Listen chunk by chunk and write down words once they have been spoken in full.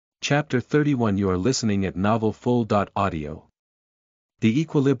Chapter 31. You are listening at Novel Full. Audio. The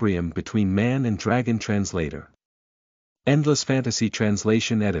Equilibrium Between Man and Dragon. Translator. Endless Fantasy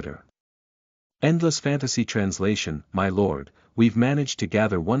Translation Editor. Endless Fantasy Translation. My lord, we've managed to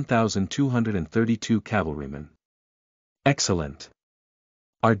gather 1,232 cavalrymen. Excellent.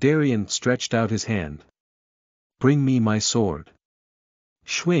 Ardarian stretched out his hand. Bring me my sword.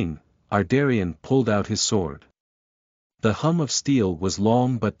 Schwing, Ardarian pulled out his sword. The hum of steel was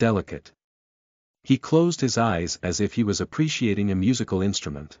long but delicate. He closed his eyes as if he was appreciating a musical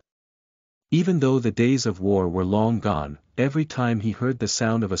instrument. Even though the days of war were long gone, every time he heard the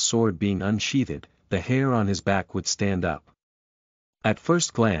sound of a sword being unsheathed, the hair on his back would stand up. At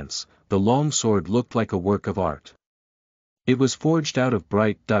first glance, the long sword looked like a work of art. It was forged out of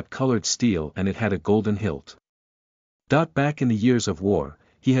bright colored steel and it had a golden hilt. Back in the years of war,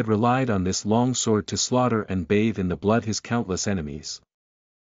 he had relied on this long sword to slaughter and bathe in the blood his countless enemies.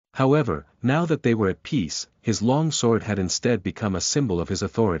 However, now that they were at peace, his long sword had instead become a symbol of his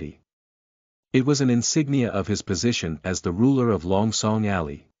authority. It was an insignia of his position as the ruler of Longsong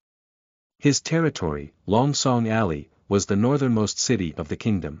Alley. His territory, Longsong Alley, was the northernmost city of the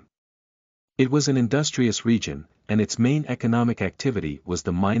kingdom. It was an industrious region, and its main economic activity was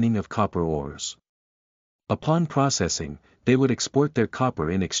the mining of copper ores. Upon processing, they would export their copper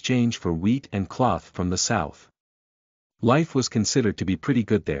in exchange for wheat and cloth from the south. Life was considered to be pretty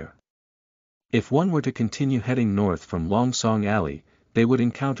good there. If one were to continue heading north from Longsong Alley, they would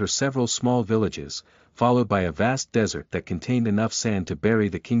encounter several small villages, followed by a vast desert that contained enough sand to bury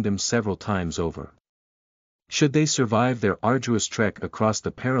the kingdom several times over. Should they survive their arduous trek across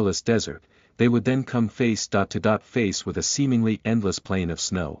the perilous desert, they would then come face to face with a seemingly endless plain of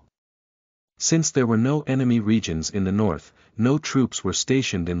snow. Since there were no enemy regions in the north, no troops were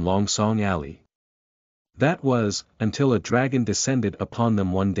stationed in Longsong Alley. That was, until a dragon descended upon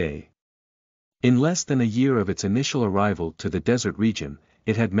them one day. In less than a year of its initial arrival to the desert region,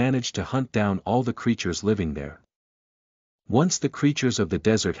 it had managed to hunt down all the creatures living there. Once the creatures of the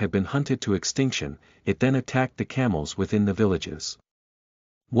desert had been hunted to extinction, it then attacked the camels within the villages.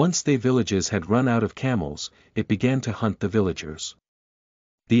 Once the villages had run out of camels, it began to hunt the villagers.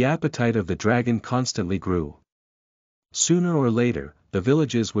 The appetite of the dragon constantly grew. Sooner or later, the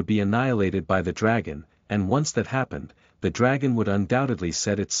villages would be annihilated by the dragon, and once that happened, the dragon would undoubtedly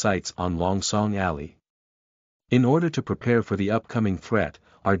set its sights on Longsong Alley. In order to prepare for the upcoming threat,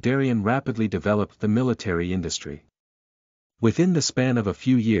 Ardarian rapidly developed the military industry. Within the span of a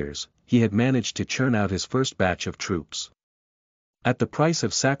few years, he had managed to churn out his first batch of troops. At the price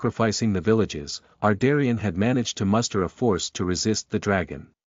of sacrificing the villages, Ardarian had managed to muster a force to resist the dragon.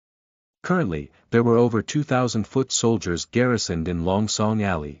 Currently, there were over 2,000 foot soldiers garrisoned in Longsong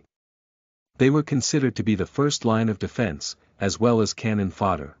Alley. They were considered to be the first line of defense, as well as cannon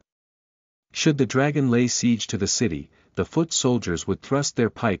fodder. Should the dragon lay siege to the city, the foot soldiers would thrust their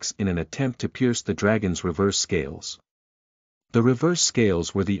pikes in an attempt to pierce the dragon's reverse scales. The reverse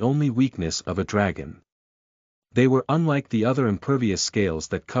scales were the only weakness of a dragon. They were unlike the other impervious scales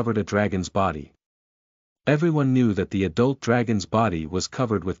that covered a dragon's body. Everyone knew that the adult dragon's body was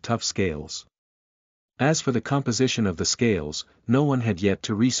covered with tough scales. As for the composition of the scales, no one had yet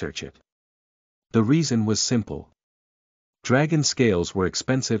to research it. The reason was simple. Dragon scales were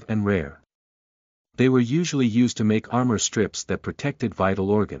expensive and rare. They were usually used to make armor strips that protected vital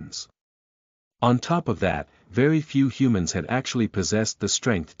organs. On top of that, very few humans had actually possessed the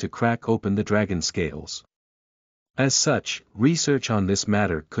strength to crack open the dragon scales. As such, research on this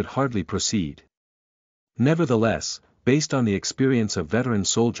matter could hardly proceed. Nevertheless, based on the experience of veteran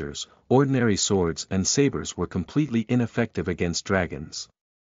soldiers, ordinary swords and sabers were completely ineffective against dragons.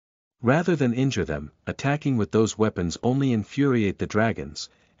 Rather than injure them, attacking with those weapons only infuriate the dragons,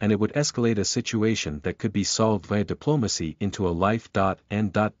 and it would escalate a situation that could be solved via diplomacy into a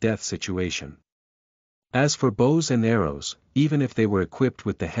life-and-death situation. As for bows and arrows, even if they were equipped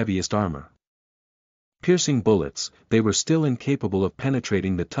with the heaviest armor, piercing bullets, they were still incapable of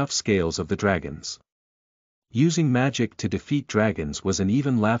penetrating the tough scales of the dragons. Using magic to defeat dragons was an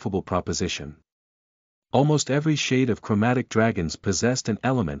even laughable proposition. Almost every shade of chromatic dragons possessed an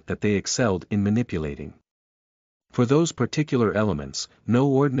element that they excelled in manipulating. For those particular elements, no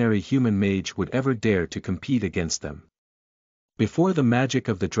ordinary human mage would ever dare to compete against them. Before the magic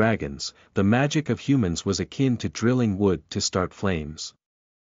of the dragons, the magic of humans was akin to drilling wood to start flames.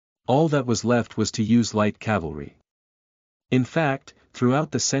 All that was left was to use light cavalry. In fact,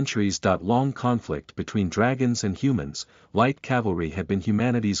 throughout the centuries-long conflict between dragons and humans, light cavalry had been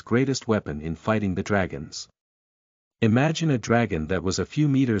humanity's greatest weapon in fighting the dragons. Imagine a dragon that was a few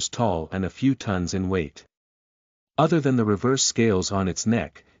meters tall and a few tons in weight. Other than the reverse scales on its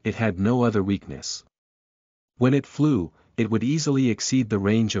neck, it had no other weakness. When it flew, it would easily exceed the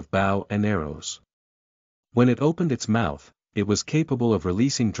range of bow and arrows. When it opened its mouth, it was capable of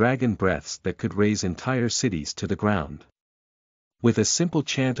releasing dragon breaths that could raze entire cities to the ground. With a simple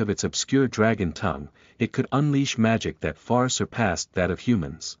chant of its obscure dragon tongue, it could unleash magic that far surpassed that of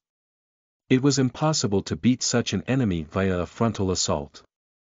humans. It was impossible to beat such an enemy via a frontal assault.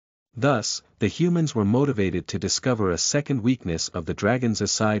 Thus, the humans were motivated to discover a second weakness of the dragons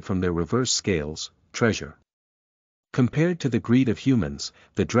aside from their reverse scales, treasure. Compared to the greed of humans,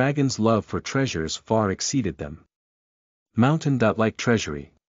 the dragons' love for treasures far exceeded them. Mountain-like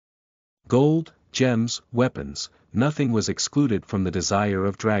treasury. Gold, gems, weapons, nothing was excluded from the desire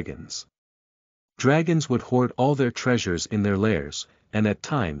of dragons. Dragons would hoard all their treasures in their lairs, and at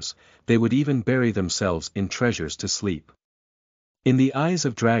times, they would even bury themselves in treasures to sleep. In the eyes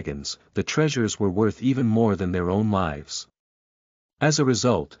of dragons, the treasures were worth even more than their own lives. As a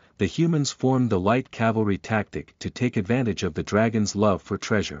result, the humans formed the light cavalry tactic to take advantage of the dragon's love for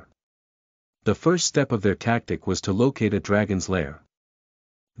treasure. The first step of their tactic was to locate a dragon's lair.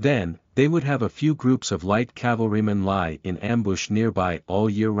 Then, they would have a few groups of light cavalrymen lie in ambush nearby all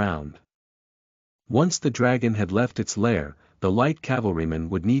year round. Once the dragon had left its lair, the light cavalrymen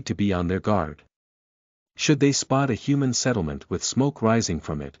would need to be on their guard. Should they spot a human settlement with smoke rising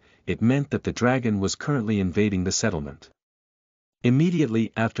from it, it meant that the dragon was currently invading the settlement.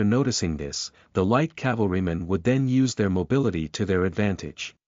 Immediately after noticing this, the light cavalrymen would then use their mobility to their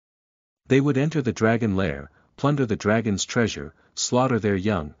advantage. They would enter the dragon lair, plunder the dragon's treasure, slaughter their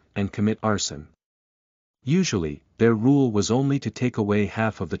young, and commit arson. Usually, their rule was only to take away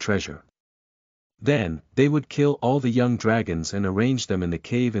half of the treasure. Then, they would kill all the young dragons and arrange them in the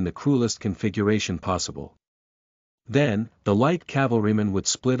cave in the cruelest configuration possible. Then, the light cavalrymen would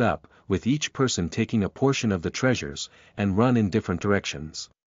split up, with each person taking a portion of the treasures, and run in different directions.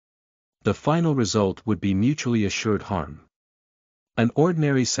 The final result would be mutually assured harm. An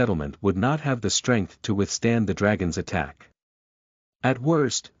ordinary settlement would not have the strength to withstand the dragon's attack. At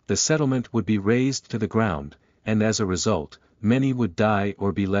worst, the settlement would be razed to the ground, and as a result, many would die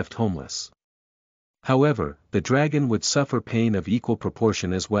or be left homeless. However, the dragon would suffer pain of equal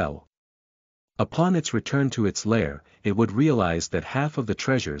proportion as well. Upon its return to its lair, it would realize that half of the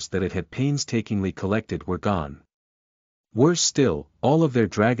treasures that it had painstakingly collected were gone. Worse still, all of their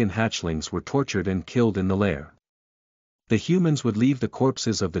dragon hatchlings were tortured and killed in the lair. The humans would leave the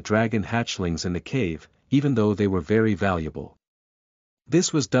corpses of the dragon hatchlings in the cave, even though they were very valuable.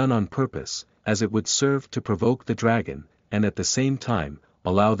 This was done on purpose, as it would serve to provoke the dragon, and at the same time,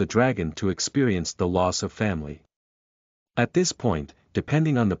 allow the dragon to experience the loss of family. At this point,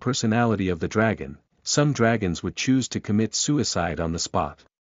 depending on the personality of the dragon, some dragons would choose to commit suicide on the spot.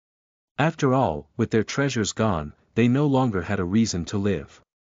 After all, with their treasures gone, they no longer had a reason to live.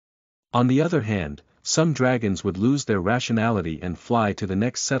 On the other hand, some dragons would lose their rationality and fly to the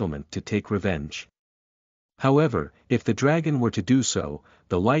next settlement to take revenge. However, if the dragon were to do so,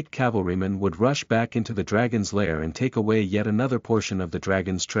 the light cavalrymen would rush back into the dragon's lair and take away yet another portion of the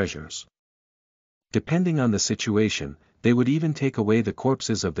dragon's treasures. Depending on the situation, they would even take away the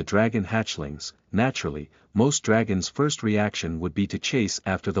corpses of the dragon hatchlings. Naturally, most dragons' first reaction would be to chase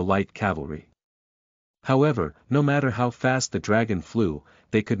after the light cavalry. However, no matter how fast the dragon flew,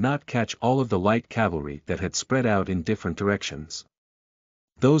 they could not catch all of the light cavalry that had spread out in different directions.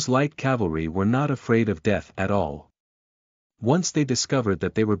 Those light cavalry were not afraid of death at all. Once they discovered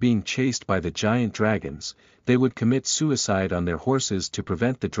that they were being chased by the giant dragons, they would commit suicide on their horses to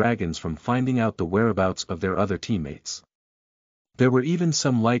prevent the dragons from finding out the whereabouts of their other teammates. There were even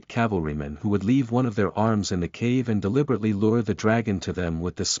some light cavalrymen who would leave one of their arms in the cave and deliberately lure the dragon to them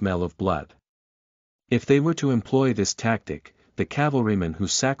with the smell of blood. If they were to employ this tactic, the cavalrymen who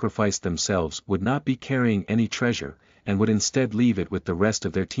sacrificed themselves would not be carrying any treasure, and would instead leave it with the rest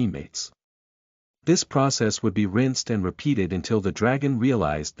of their teammates. This process would be rinsed and repeated until the dragon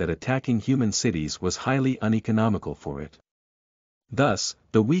realized that attacking human cities was highly uneconomical for it. Thus,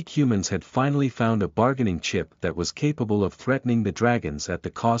 the weak humans had finally found a bargaining chip that was capable of threatening the dragons at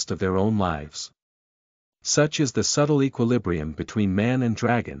the cost of their own lives. Such is the subtle equilibrium between man and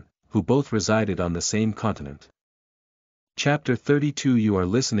dragon, who both resided on the same continent. Chapter 32. You are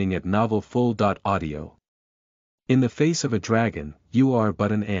listening at novelfull.audio. In the face of a dragon, you are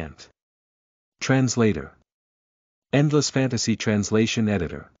but an ant. Translator. Endless Fantasy Translation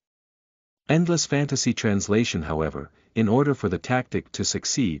Editor. Endless Fantasy Translation. However, in order for the tactic to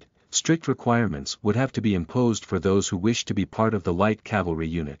succeed, strict requirements would have to be imposed for those who wished to be part of the light cavalry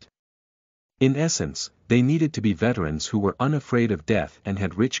unit. In essence, they needed to be veterans who were unafraid of death and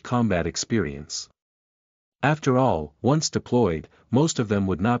had rich combat experience. After all, once deployed, most of them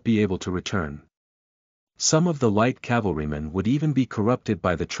would not be able to return. Some of the light cavalrymen would even be corrupted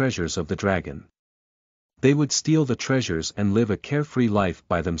by the treasures of the dragon. They would steal the treasures and live a carefree life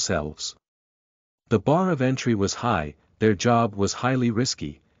by themselves. The bar of entry was high, their job was highly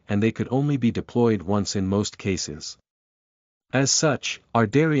risky, and they could only be deployed once in most cases. As such,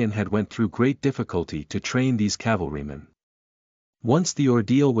 Ardarian had went through great difficulty to train these cavalrymen. Once the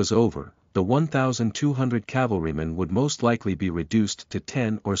ordeal was over, the 1,200 cavalrymen would most likely be reduced to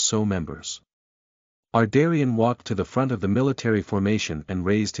 10 or so members. Ardarian walked to the front of the military formation and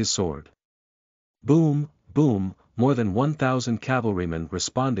raised his sword. Boom, boom, more than 1,000 cavalrymen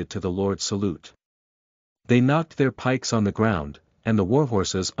responded to the Lord's salute. They knocked their pikes on the ground, and the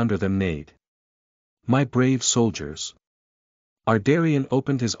warhorses under them neighed. My brave soldiers! Ardarian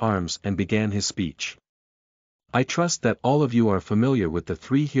opened his arms and began his speech. I trust that all of you are familiar with the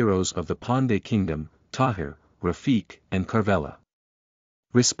three heroes of the Pandey kingdom, Tahir, Rafiq, and Carvela.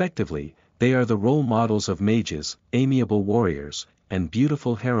 Respectively, they are the role models of mages, amiable warriors, and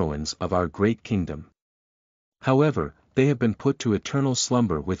beautiful heroines of our great kingdom. However, they have been put to eternal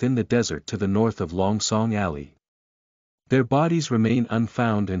slumber within the desert to the north of Longsong Alley. Their bodies remain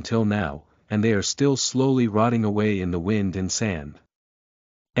unfound until now, and they are still slowly rotting away in the wind and sand.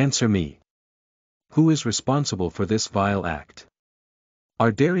 Answer me. Who is responsible for this vile act?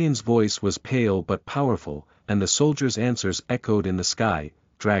 Ardarian's voice was pale but powerful, and the soldiers' answers echoed in the sky,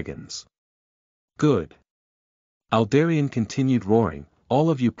 dragons. Good. Ardarian continued roaring, all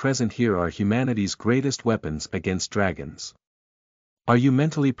of you present here are humanity's greatest weapons against dragons. Are you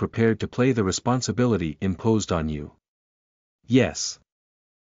mentally prepared to play the responsibility imposed on you? Yes.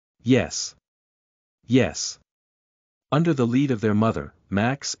 Yes. Yes. Under the lead of their mother,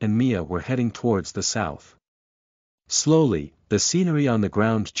 Max and Mia were heading towards the south. Slowly, the scenery on the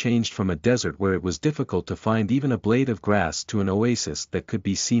ground changed from a desert where it was difficult to find even a blade of grass to an oasis that could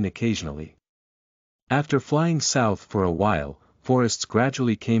be seen occasionally. After flying south for a while, forests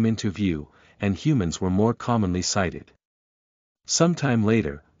gradually came into view, and humans were more commonly sighted. Sometime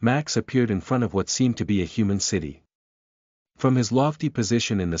later, Max appeared in front of what seemed to be a human city. From his lofty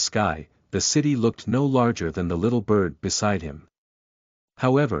position in the sky, the city looked no larger than the little bird beside him.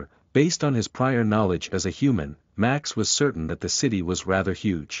 However, based on his prior knowledge as a human, Max was certain that the city was rather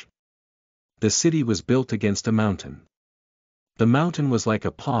huge. The city was built against a mountain. The mountain was like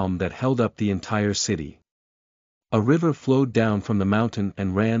a palm that held up the entire city. A river flowed down from the mountain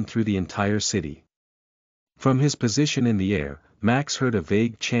and ran through the entire city. From his position in the air, Max heard a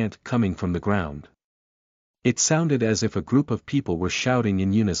vague chant coming from the ground. It sounded as if a group of people were shouting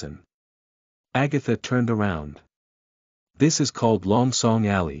in unison. Agatha turned around. This is called Longsong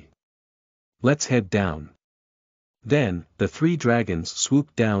Alley. Let's head down. Then, the three dragons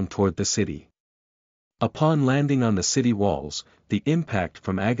swooped down toward the city. Upon landing on the city walls, the impact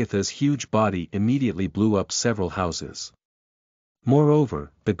from Agatha's huge body immediately blew up several houses.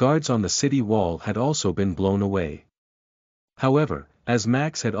 Moreover, the guards on the city wall had also been blown away. However, as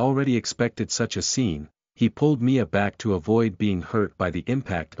Max had already expected such a scene, he pulled Mia back to avoid being hurt by the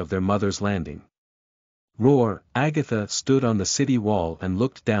impact of their mother's landing. Roar! Agatha stood on the city wall and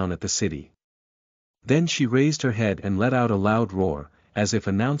looked down at the city. Then she raised her head and let out a loud roar, as if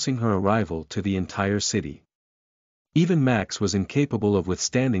announcing her arrival to the entire city. Even Max was incapable of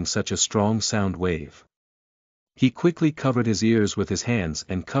withstanding such a strong sound wave. He quickly covered his ears with his hands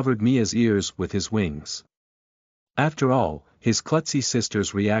and covered Mia's ears with his wings. After all, his klutzy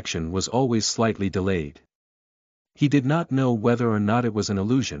sister's reaction was always slightly delayed. He did not know whether or not it was an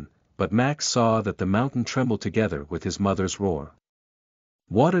illusion, but Max saw that the mountain trembled together with his mother's roar.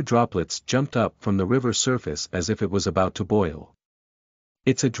 Water droplets jumped up from the river surface as if it was about to boil.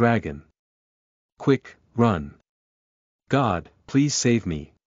 It's a dragon. Quick, run. God, please save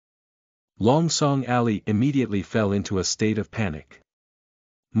me. Longsong Alley immediately fell into a state of panic.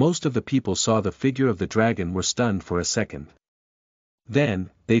 Most of the people saw the figure of the dragon were stunned for a second.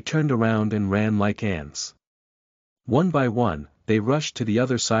 Then, they turned around and ran like ants. One by one, they rushed to the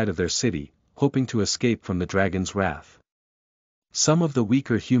other side of their city, hoping to escape from the dragon's wrath. Some of the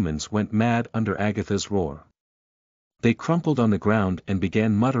weaker humans went mad under Agatha's roar. They crumpled on the ground and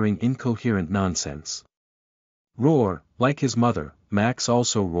began muttering incoherent nonsense. Roar, like his mother, Max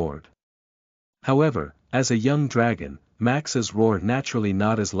also roared. However, as a young dragon, Max's roar naturally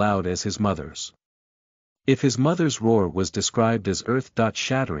not as loud as his mother's. If his mother's roar was described as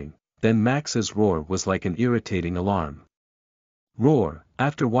earth-shattering, then Max's roar was like an irritating alarm. Roar!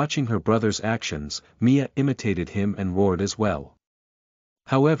 After watching her brother's actions, Mia imitated him and roared as well.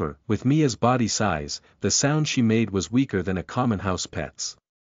 However, with Mia's body size, the sound she made was weaker than a common house pet's.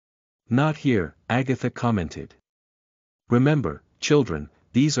 Not here, Agatha commented. Remember, children,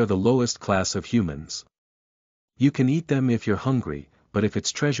 these are the lowest class of humans. You can eat them if you're hungry, but if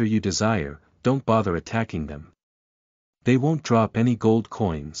it's treasure you desire, don't bother attacking them. They won't drop any gold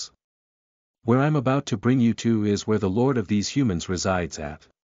coins. Where I'm about to bring you to is where the lord of these humans resides at.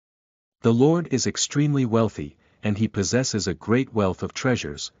 The lord is extremely wealthy, and he possesses a great wealth of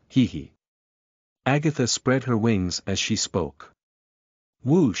treasures, hee. Agatha spread her wings as she spoke.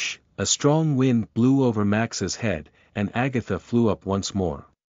 Whoosh, a strong wind blew over Max's head, and Agatha flew up once more.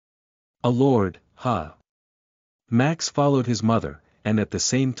 A lord, ha! Max followed his mother, and at the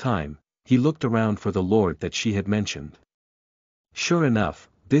same time, he looked around for the lord that she had mentioned. Sure enough,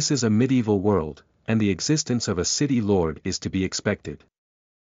 this is a medieval world, and the existence of a city lord is to be expected.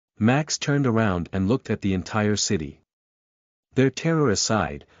 Max turned around and looked at the entire city. Their terror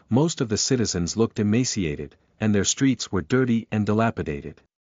aside, most of the citizens looked emaciated, and their streets were dirty and dilapidated.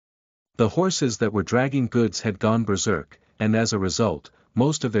 The horses that were dragging goods had gone berserk, and as a result,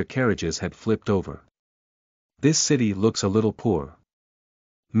 most of their carriages had flipped over. This city looks a little poor.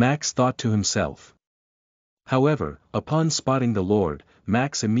 Max thought to himself. However, upon spotting the lord,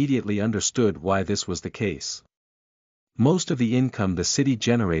 Max immediately understood why this was the case. Most of the income the city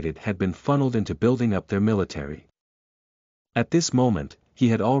generated had been funneled into building up their military. At this moment, he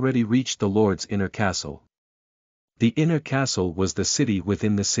had already reached the lord's inner castle. The inner castle was the city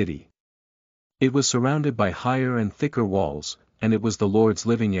within the city. It was surrounded by higher and thicker walls, and it was the lord's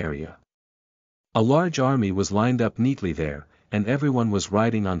living area. A large army was lined up neatly there, and everyone was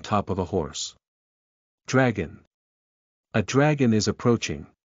riding on top of a horse. Dragon. A dragon is approaching.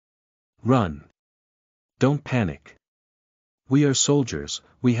 Run. Don't panic. We are soldiers,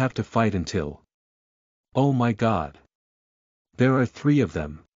 we have to fight until. Oh my God. There are 3 of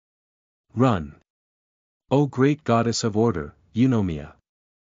them. Run. O great goddess of order, Eunomia.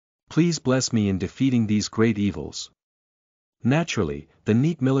 Please bless me in defeating these great evils. Naturally, the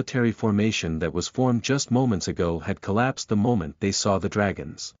neat military formation that was formed just moments ago had collapsed the moment they saw the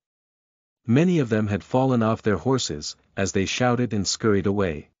dragons. Many of them had fallen off their horses, as they shouted and scurried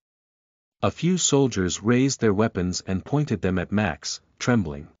away. A few soldiers raised their weapons and pointed them at Max,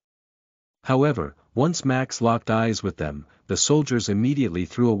 trembling. However, once Max locked eyes with them, the soldiers immediately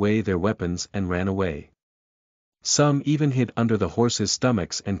threw away their weapons and ran away. Some even hid under the horses'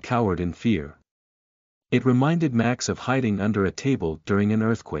 stomachs and cowered in fear. It reminded Max of hiding under a table during an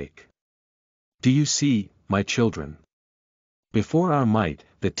earthquake. Do you see, my children? Before our might,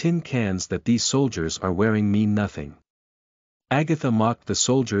 the tin cans that these soldiers are wearing mean nothing. Agatha mocked the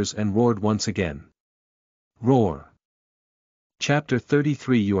soldiers and roared once again. Roar. Chapter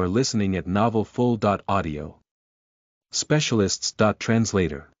 33. You are listening at novelfull.audio.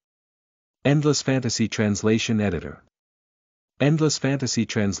 Specialists.translator. Endless Fantasy Translation Editor. Endless Fantasy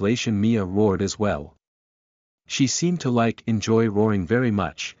Translation. Mia roared as well. She seemed to enjoy roaring very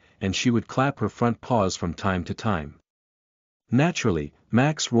much, and she would clap her front paws from time to time. Naturally,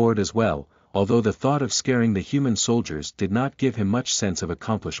 Max roared as well, although the thought of scaring the human soldiers did not give him much sense of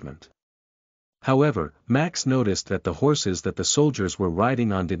accomplishment. However, Max noticed that the horses that the soldiers were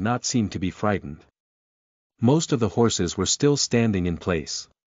riding on did not seem to be frightened. Most of the horses were still standing in place.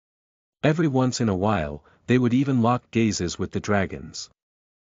 Every once in a while, they would even lock gazes with the dragons.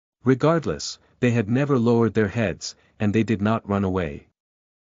 Regardless, they had never lowered their heads, and they did not run away.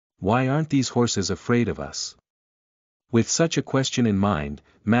 Why aren't these horses afraid of us? With such a question in mind,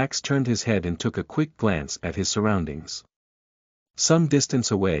 Max turned his head and took a quick glance at his surroundings. Some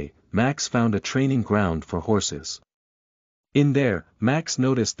distance away, Max found a training ground for horses. In there, Max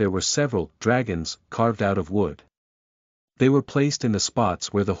noticed there were several dragons carved out of wood. They were placed in the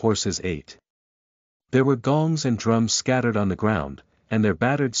spots where the horses ate. There were gongs and drums scattered on the ground, and their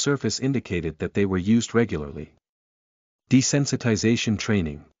battered surface indicated that they were used regularly. Desensitization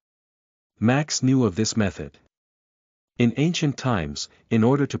training. Max knew of this method. In ancient times, in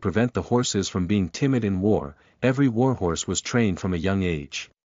order to prevent the horses from being timid in war, every warhorse was trained from a young age.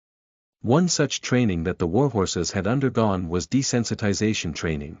 One such training that the warhorses had undergone was desensitization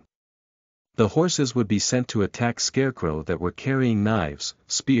training. The horses would be sent to attack scarecrows that were carrying knives,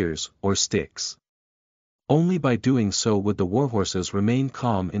 spears, or sticks. Only by doing so would the warhorses remain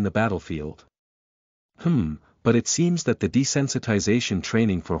calm in the battlefield. But it seems that the desensitization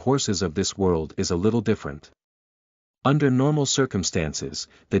training for horses of this world is a little different. Under normal circumstances,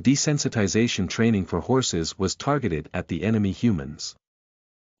 the desensitization training for horses was targeted at the enemy humans.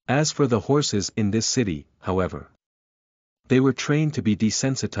 As for the horses in this city, however, they were trained to be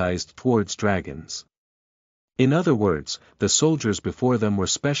desensitized towards dragons. In other words, the soldiers before them were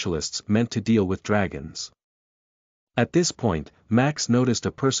specialists meant to deal with dragons. At this point, Max noticed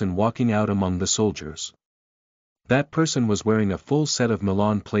a person walking out among the soldiers. That person was wearing a full set of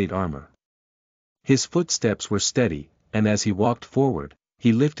Milan plate armor. His footsteps were steady, and as he walked forward,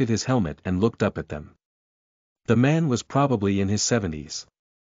 he lifted his helmet and looked up at them. The man was probably in his 70s.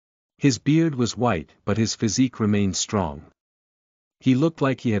 His beard was white but his physique remained strong. He looked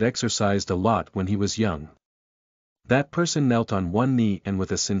like he had exercised a lot when he was young. That person knelt on one knee and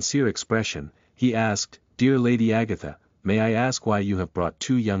with a sincere expression, he asked, "Dear Lady Agatha, may I ask why you have brought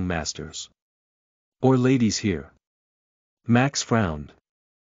two young masters? Or ladies here?" Max frowned.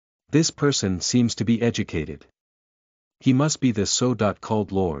 This person seems to be educated. He must be the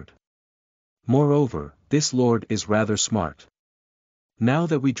so-called lord. Moreover, this lord is rather smart. Now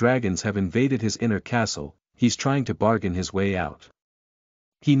that we dragons have invaded his inner castle, he's trying to bargain his way out.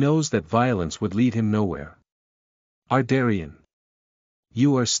 He knows that violence would lead him nowhere. Ardarian.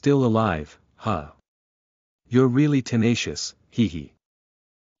 You are still alive, huh? You're really tenacious, hee.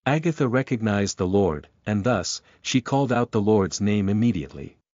 Agatha recognized the lord, and thus, she called out the lord's name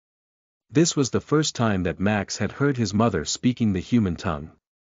immediately. This was the first time that Max had heard his mother speaking the human tongue.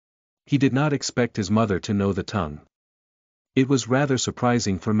 He did not expect his mother to know the tongue. It was rather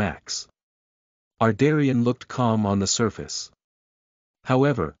surprising for Max. Ardarian looked calm on the surface.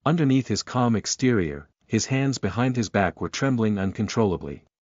 However, underneath his calm exterior, his hands behind his back were trembling uncontrollably.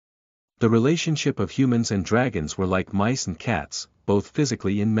 The relationship of humans and dragons were like mice and cats, both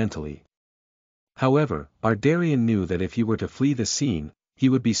physically and mentally. However, Ardarian knew that if he were to flee the scene, he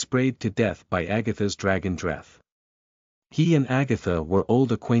would be sprayed to death by Agatha's dragon breath. He and Agatha were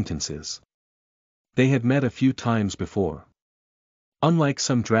old acquaintances. They had met a few times before. Unlike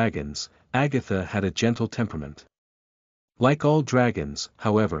some dragons, Agatha had a gentle temperament. Like all dragons,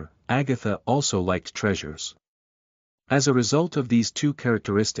 however, Agatha also liked treasures. As a result of these two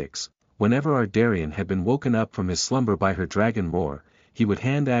characteristics, whenever Ardarian had been woken up from his slumber by her dragon roar, he would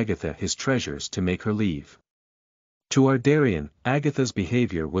hand Agatha his treasures to make her leave. To Ardarian, Agatha's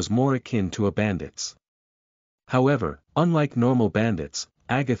behavior was more akin to a bandit's. However, unlike normal bandits,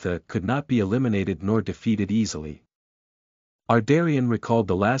 Agatha could not be eliminated nor defeated easily. Ardarian recalled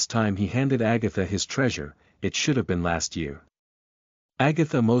the last time he handed Agatha his treasure. It should have been last year.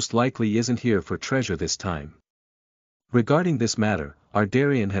 Agatha most likely isn't here for treasure this time. Regarding this matter,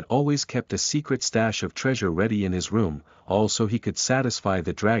 Ardarian had always kept a secret stash of treasure ready in his room, so he could satisfy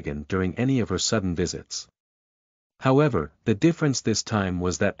the dragon during any of her sudden visits. However, the difference this time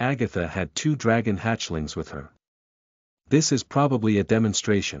was that Agatha had two dragon hatchlings with her. This is probably a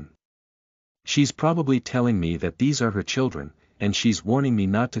demonstration. She's probably telling me that these are her children, and she's warning me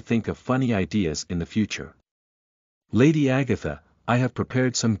not to think of funny ideas in the future. Lady Agatha, I have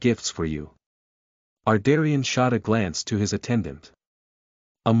prepared some gifts for you. Ardarian shot a glance to his attendant.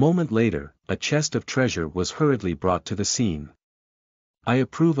 A moment later, a chest of treasure was hurriedly brought to the scene. I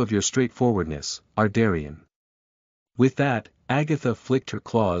approve of your straightforwardness, Ardarian. With that, Agatha flicked her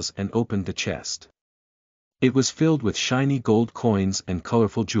claws and opened the chest. It was filled with shiny gold coins and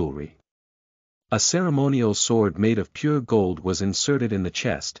colorful jewelry. A ceremonial sword made of pure gold was inserted in the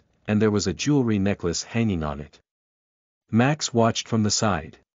chest, and there was a jewelry necklace hanging on it. Max watched from the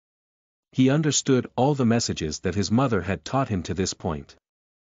side. He understood all the messages that his mother had taught him to this point.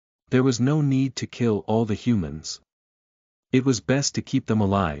 There was no need to kill all the humans. It was best to keep them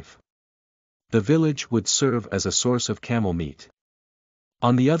alive. The village would serve as a source of camel meat.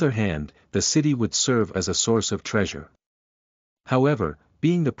 On the other hand, the city would serve as a source of treasure. However,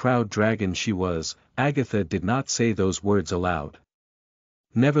 being the proud dragon she was, Agatha did not say those words aloud.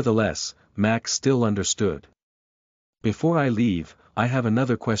 Nevertheless, Max still understood. Before I leave, I have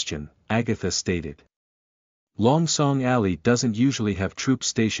another question, Agatha stated. Longsong Alley doesn't usually have troops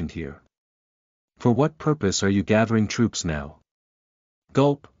stationed here. For what purpose are you gathering troops now?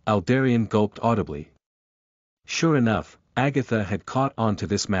 Gulp, Ardarian gulped audibly. Sure enough, Agatha had caught on to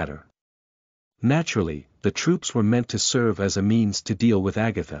this matter. Naturally, the troops were meant to serve as a means to deal with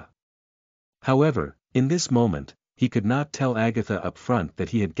Agatha. However, in this moment, he could not tell Agatha up front that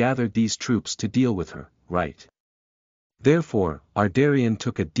he had gathered these troops to deal with her, right? Therefore, Ardarian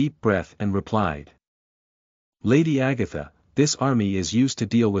took a deep breath and replied. Lady Agatha, this army is used to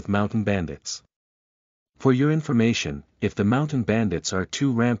deal with mountain bandits. For your information, if the mountain bandits are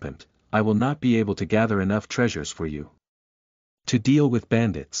too rampant, I will not be able to gather enough treasures for you. To deal with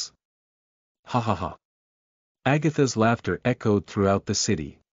bandits. Ha ha ha. Agatha's laughter echoed throughout the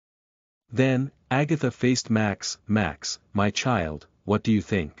city. Then, Agatha faced Max. Max, my child, what do you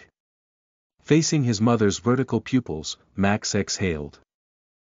think? Facing his mother's vertical pupils, Max exhaled.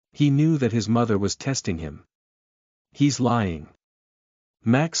 He knew that his mother was testing him. He's lying.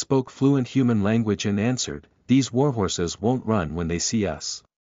 Max spoke fluent human language and answered, these warhorses won't run when they see us.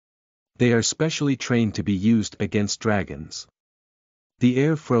 They are specially trained to be used against dragons. The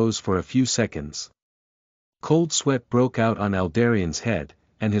air froze for a few seconds. Cold sweat broke out on Aldarian's head,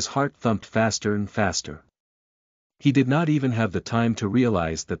 and his heart thumped faster and faster. He did not even have the time to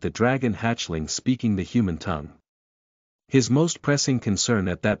realize that the dragon hatchling speaking the human tongue. His most pressing concern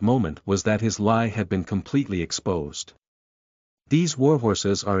at that moment was that his lie had been completely exposed. These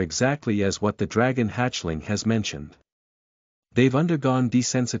warhorses are exactly as what the dragon hatchling has mentioned. They've undergone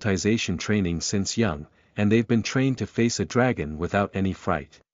desensitization training since young, and they've been trained to face a dragon without any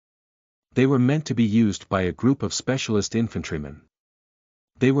fright. They were meant to be used by a group of specialist infantrymen.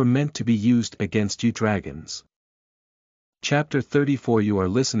 They were meant to be used against you dragons. Chapter 34. You are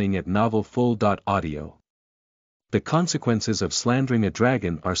listening at novelfull.audio. The consequences of slandering a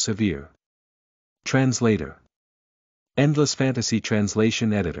dragon are severe. Translator. Endless Fantasy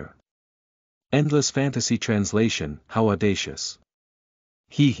Translation Editor. Endless Fantasy Translation, how audacious.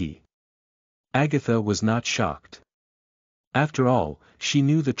 Hee. Agatha was not shocked. After all, she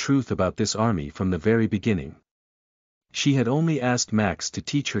knew the truth about this army from the very beginning. She had only asked Max to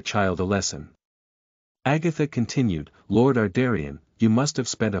teach her child a lesson. Agatha continued, Lord Ardarian, you must have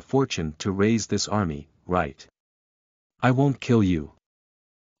spent a fortune to raise this army, right? I won't kill you.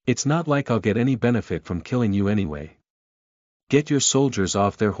 It's not like I'll get any benefit from killing you anyway. Get your soldiers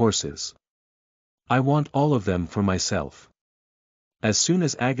off their horses. I want all of them for myself. As soon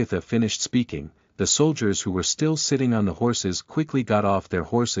as Agatha finished speaking, the soldiers who were still sitting on the horses quickly got off their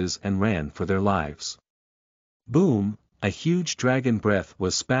horses and ran for their lives. Boom, a huge dragon breath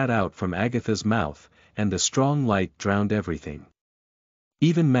was spat out from Agatha's mouth, and the strong light drowned everything.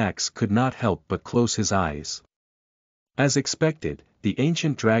 Even Max could not help but close his eyes. As expected, the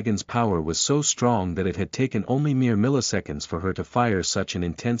ancient dragon's power was so strong that it had taken only mere milliseconds for her to fire such an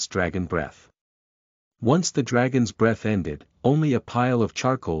intense dragon breath. Once the dragon's breath ended, only a pile of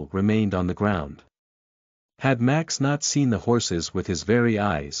charcoal remained on the ground. Had Max not seen the horses with his very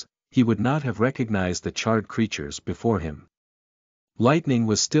eyes, he would not have recognized the charred creatures before him. Lightning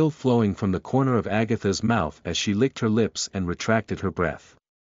was still flowing from the corner of Agatha's mouth as she licked her lips and retracted her breath.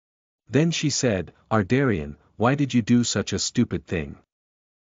 Then she said, Ardarian, why did you do such a stupid thing?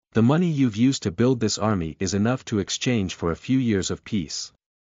 The money you've used to build this army is enough to exchange for a few years of peace.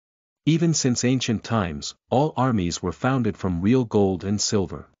 Even since ancient times, all armies were founded from real gold and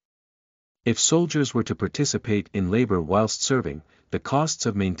silver. If soldiers were to participate in labor whilst serving, the costs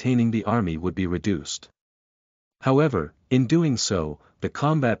of maintaining the army would be reduced. However, in doing so, the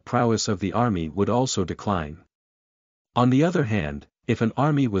combat prowess of the army would also decline. On the other hand, if an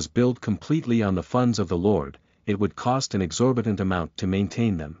army was built completely on the funds of the Lord, it would cost an exorbitant amount to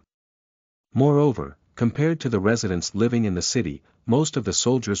maintain them. Moreover, compared to the residents living in the city, most of the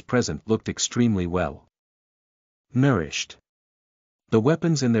soldiers present looked extremely well nourished. The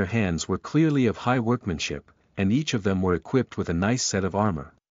weapons in their hands were clearly of high workmanship, and each of them were equipped with a nice set of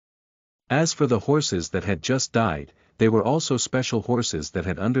armor. As for the horses that had just died, they were also special horses that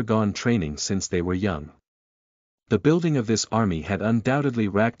had undergone training since they were young. The building of this army had undoubtedly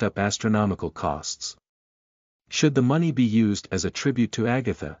racked up astronomical costs. Should the money be used as a tribute to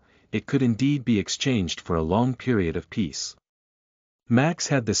Agatha, it could indeed be exchanged for a long period of peace. Max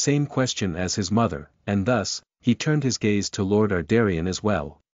had the same question as his mother, and thus, he turned his gaze to Lord Ardarian as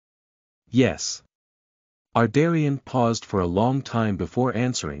well. Yes. Ardarian paused for a long time before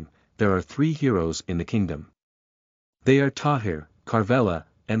answering, there are 3 heroes in the kingdom. They are Tahir, Carvella,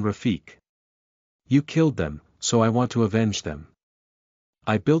 and Rafik. You killed them, so I want to avenge them.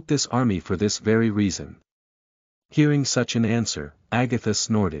 I built this army for this very reason. Hearing such an answer, Agatha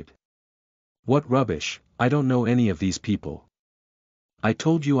snorted. What rubbish, I don't know any of these people. I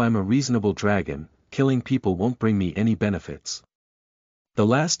told you I'm a reasonable dragon, killing people won't bring me any benefits. The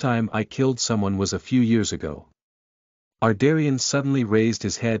last time I killed someone was a few years ago. Ardarian suddenly raised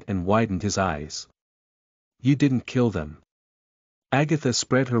his head and widened his eyes. You didn't kill them. Agatha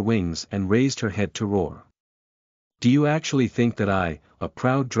spread her wings and raised her head to roar. Do you actually think that I, a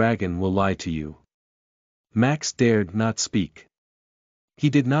proud dragon, will lie to you? Max dared not speak. He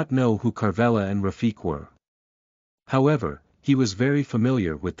did not know who Carvella and Rafik were. However, he was very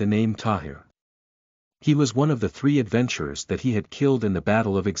familiar with the name Tahir. He was one of the 3 adventurers that he had killed in the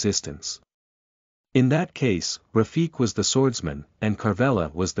battle of existence. In that case, Rafik was the swordsman, and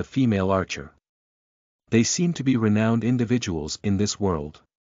Carvella was the female archer. They seem to be renowned individuals in this world.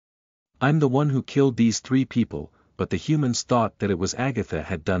 I'm the one who killed these 3 people, but the humans thought that it was Agatha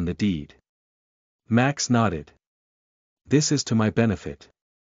had done the deed. Max nodded. This is to my benefit.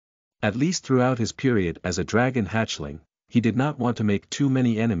 At least throughout his period as a dragon hatchling, he did not want to make too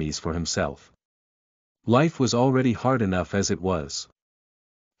many enemies for himself. Life was already hard enough as it was.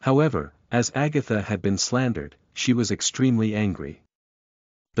 However, as Agatha had been slandered, she was extremely angry.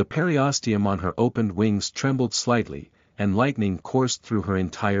 The periosteum on her opened wings trembled slightly, and lightning coursed through her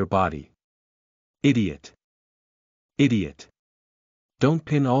entire body. Idiot! Idiot! Don't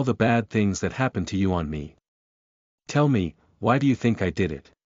pin all the bad things that happened to you on me. Tell me, why do you think I did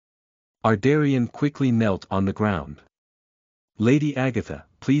it? Ardarian quickly knelt on the ground. Lady Agatha,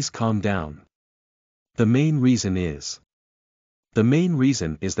 please calm down. The main reason is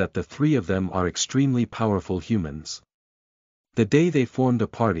that the three of them are extremely powerful humans. The day they formed a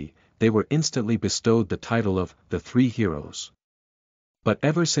party, they were instantly bestowed the title of the Three Heroes. But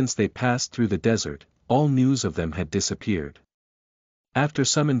ever since they passed through the desert, all news of them had disappeared. After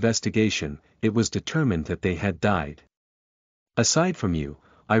some investigation, it was determined that they had died. Aside from you,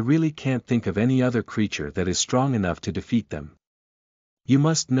 I really can't think of any other creature that is strong enough to defeat them. You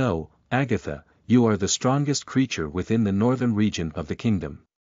must know, Agatha, you are the strongest creature within the northern region of the kingdom.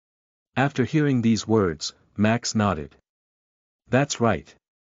 After hearing these words, Max nodded. That's right.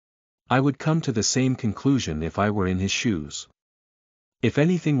 I would come to the same conclusion if I were in his shoes. If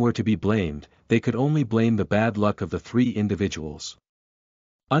anything were to be blamed, they could only blame the bad luck of the three individuals.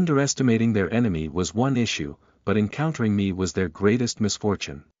 Underestimating their enemy was one issue, but encountering me was their greatest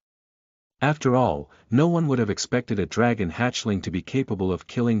misfortune. After all, no one would have expected a dragon hatchling to be capable of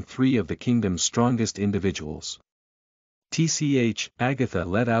killing three of the kingdom's strongest individuals. TCH, Agatha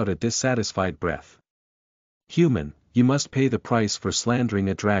let out a dissatisfied breath. Human, you must pay the price for slandering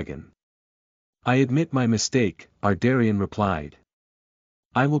a dragon. I admit my mistake, Ardarian replied.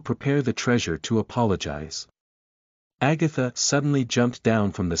 I will prepare the treasure to apologize. Agatha suddenly jumped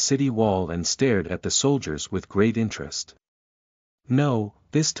down from the city wall and stared at the soldiers with great interest. No,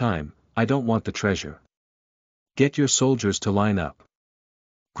 this time, I don't want the treasure. Get your soldiers to line up.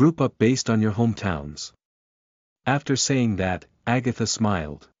 Group up based on your hometowns. After saying that, Agatha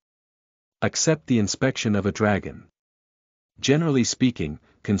smiled. Accept the inspection of a dragon. Generally speaking,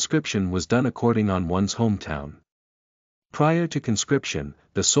 conscription was done according on one's hometown. Prior to conscription,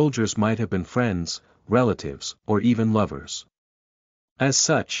 the soldiers might have been friends, relatives, or even lovers. As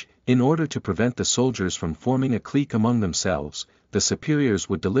such, in order to prevent the soldiers from forming a clique among themselves, the superiors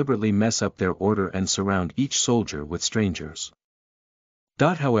would deliberately mess up their order and surround each soldier with strangers.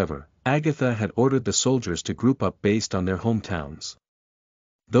 However, Agatha had ordered the soldiers to group up based on their hometowns.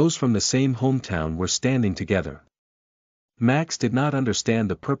 Those from the same hometown were standing together. Max did not understand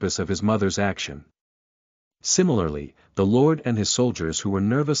the purpose of his mother's action. Similarly, the Lord and his soldiers who were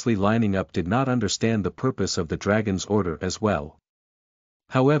nervously lining up did not understand the purpose of the dragon's order as well.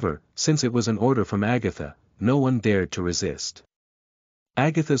 However, since it was an order from Agatha, no one dared to resist.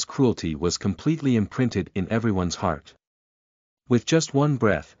 Agatha's cruelty was completely imprinted in everyone's heart. With just one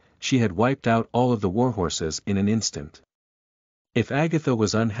breath, she had wiped out all of the warhorses in an instant. If Agatha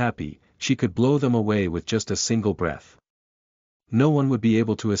was unhappy, she could blow them away with just a single breath. No one would be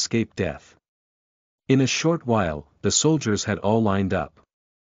able to escape death. In a short while, the soldiers had all lined up.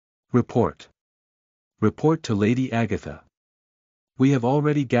 Report. Report to Lady Agatha. We have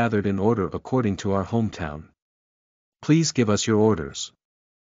already gathered in order according to our hometown. Please give us your orders.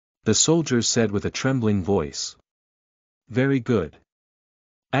 The soldiers said with a trembling voice. Very good.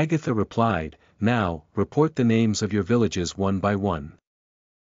 Agatha replied, now, report the names of your villages one by one.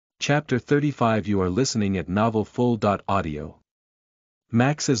 Chapter 35. You are listening at novelfull.audio.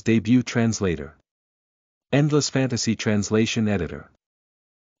 Max's debut translator. Endless Fantasy Translation Editor.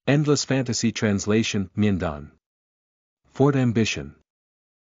 Endless Fantasy Translation, Mindan. Fort Ambition.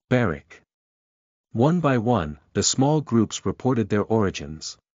 Barrack. One by one, the small groups reported their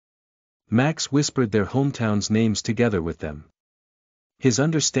origins. Max whispered their hometowns' names together with them. His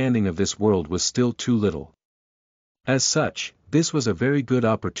understanding of this world was still too little. As such, this was a very good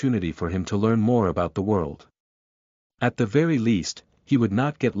opportunity for him to learn more about the world. At the very least, he would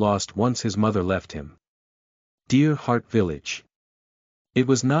not get lost once his mother left him. Deer Heart Village. It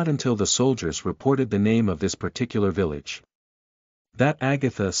was not until the soldiers reported the name of this particular village that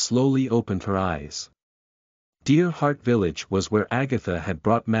Agatha slowly opened her eyes. Deer Heart Village was where Agatha had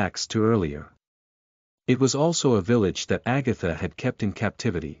brought Max to earlier. It was also a village that Agatha had kept in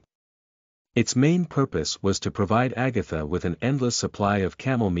captivity. Its main purpose was to provide Agatha with an endless supply of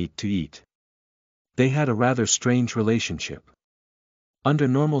camel meat to eat. They had a rather strange relationship. Under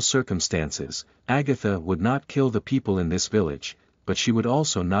normal circumstances, Agatha would not kill the people in this village, but she would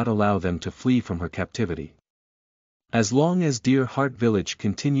also not allow them to flee from her captivity. As long as Deer Heart Village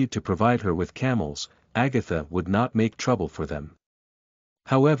continued to provide her with camels, Agatha would not make trouble for them.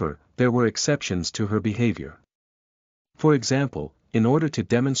 However, there were exceptions to her behavior. For example, in order to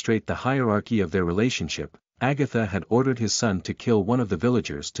demonstrate the hierarchy of their relationship, Agatha had ordered his son to kill one of the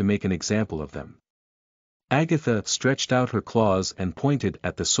villagers to make an example of them. Agatha stretched out her claws and pointed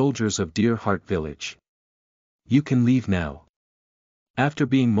at the soldiers of Deer Heart Village. "You can leave now." After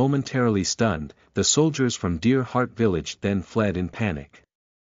being momentarily stunned, the soldiers from Deer Heart Village then fled in panic.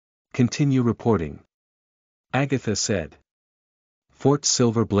 "Continue reporting," Agatha said. "Fort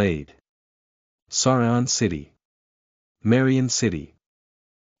Silver Blade. Sar'an City. Marion City.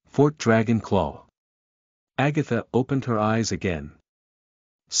 Fort Dragon Claw." Agatha opened her eyes again.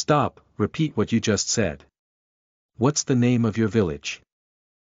 "Stop, repeat what you just said. What's the name of your village?"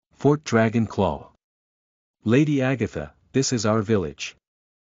 "Fort Dragon Claw." "Lady Agatha, this is our village."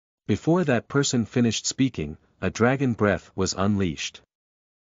 Before that person finished speaking, a dragon breath was unleashed.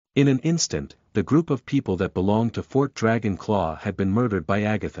 In an instant, the group of people that belonged to Fort Dragon Claw had been murdered by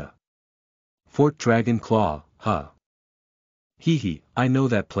Agatha. "Fort Dragon Claw, huh? Hee, I know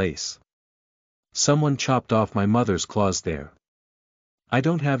that place. Someone chopped off my mother's claws there. I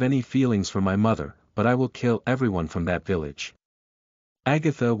don't have any feelings for my mother, but I will kill everyone from that village."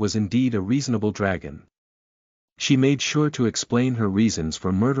 Agatha was indeed a reasonable dragon. She made sure to explain her reasons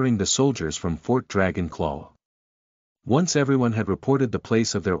for murdering the soldiers from Fort Dragon Claw. Once everyone had reported the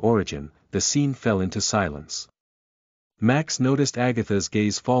place of their origin, the scene fell into silence. Max noticed Agatha's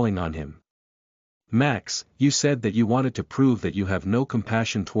gaze falling on him. "Max, you said that you wanted to prove that you have no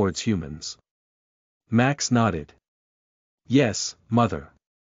compassion towards humans." Max nodded. "Yes, Mother.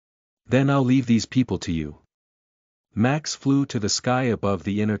 Then I'll leave these people to you." Max flew to the sky above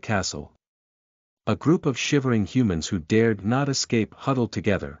the inner castle. A group of shivering humans who dared not escape huddled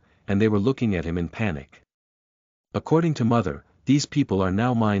together, and they were looking at him in panic. According to Mother, these people are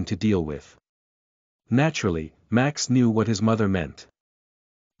now mine to deal with. Naturally, Max knew what his mother meant.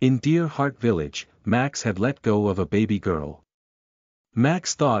 In Deer Heart Village, Max had let go of a baby girl.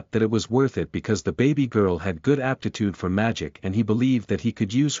 Max thought that it was worth it because the baby girl had good aptitude for magic and he believed that he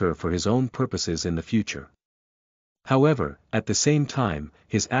could use her for his own purposes in the future. However, at the same time,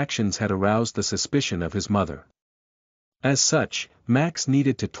 his actions had aroused the suspicion of his mother. As such, Max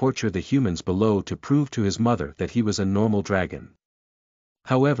needed to torture the humans below to prove to his mother that he was a normal dragon.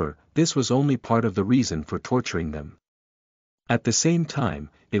 However, this was only part of the reason for torturing them. At the same time,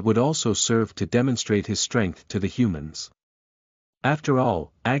 it would also serve to demonstrate his strength to the humans. After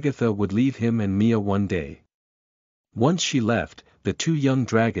all, Agatha would leave him and Mia one day. Once she left, the two young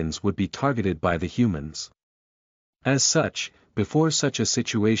dragons would be targeted by the humans. As such, before such a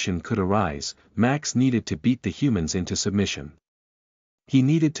situation could arise, Max needed to beat the humans into submission. He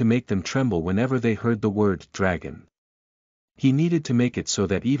needed to make them tremble whenever they heard the word dragon. He needed to make it so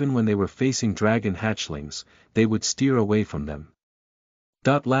that even when they were facing dragon hatchlings, they would steer away from them.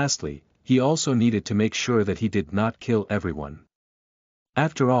 Lastly, he also needed to make sure that he did not kill everyone.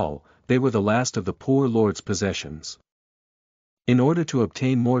 After all, they were the last of the poor lord's possessions. In order to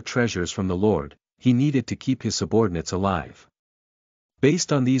obtain more treasures from the lord, he needed to keep his subordinates alive.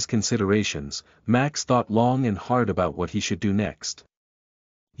 Based on these considerations, Max thought long and hard about what he should do next.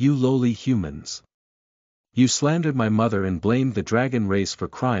 "You lowly humans. You slandered my mother and blamed the dragon race for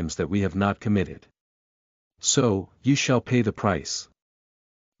crimes that we have not committed. So, you shall pay the price.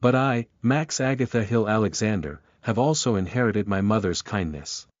 But I, Max Agatha Hill Alexander, have also inherited my mother's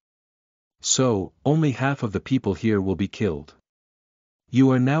kindness. So, only half of the people here will be killed.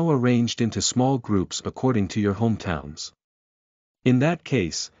 You are now arranged into small groups according to your hometowns. In that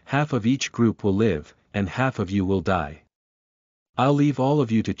case, half of each group will live, and half of you will die. I'll leave all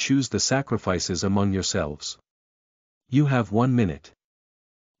of you to choose the sacrifices among yourselves. You have 1 minute.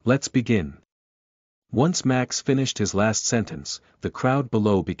 Let's begin." Once Max finished his last sentence, the crowd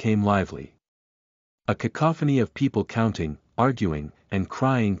below became lively. A cacophony of people counting, arguing, and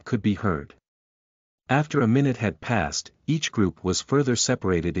crying could be heard. After a minute had passed, each group was further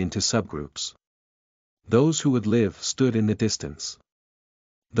separated into subgroups. Those who would live stood in the distance.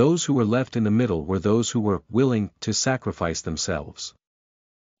 Those who were left in the middle were those who were willing to sacrifice themselves.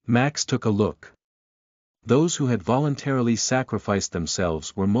 Max took a look. Those who had voluntarily sacrificed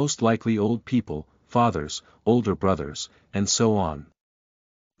themselves were most likely old people, fathers, older brothers, and so on.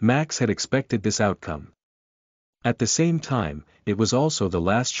 Max had expected this outcome. At the same time, it was also the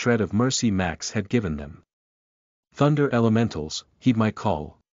last shred of mercy Max had given them. "Thunder elementals, heed my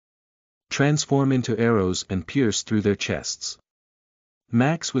call. Transform into arrows and pierce through their chests."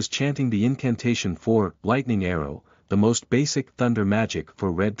 Max was chanting the incantation for lightning arrow, the most basic thunder magic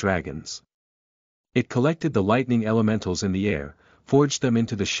for red dragons. It collected the lightning elementals in the air, forged them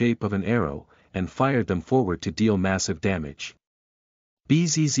into the shape of an arrow, and fired them forward to deal massive damage.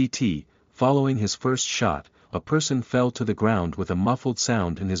 Bzzzt, following his first shot, a person fell to the ground with a muffled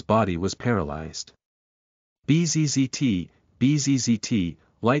sound and his body was paralyzed. Bzzzt, bzzzt,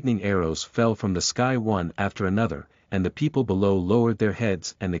 lightning arrows fell from the sky one after another, and the people below lowered their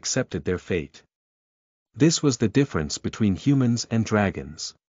heads and accepted their fate. This was the difference between humans and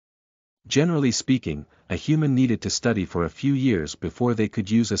dragons. Generally speaking, a human needed to study for a few years before they could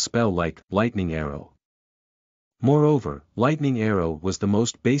use a spell like lightning arrow. Moreover, lightning arrow was the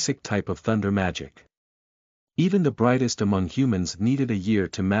most basic type of thunder magic. Even the brightest among humans needed a year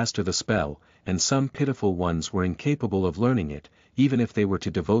to master the spell, and some pitiful ones were incapable of learning it, even if they were to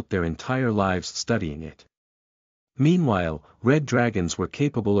devote their entire lives studying it. Meanwhile, red dragons were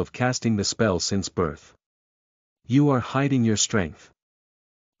capable of casting the spell since birth. "You are hiding your strength."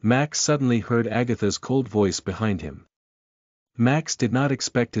 Max suddenly heard Agatha's cold voice behind him. Max did not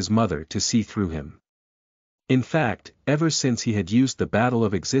expect his mother to see through him. In fact, ever since he had used the battle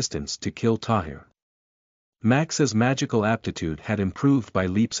of existence to kill Tahir, Max's magical aptitude had improved by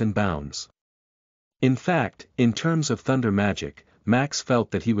leaps and bounds. In fact, in terms of thunder magic, Max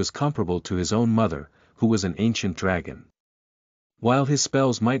felt that he was comparable to his own mother, who was an ancient dragon. While his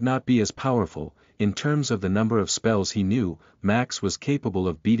spells might not be as powerful, in terms of the number of spells he knew, Max was capable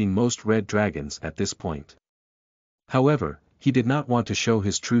of beating most red dragons at this point. However, he did not want to show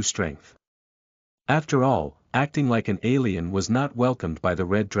his true strength. After all, acting like an alien was not welcomed by the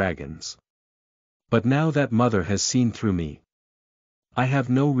red dragons. "But now that mother has seen through me, I have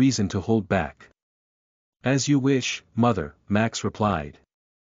no reason to hold back." "As you wish, mother," Max replied.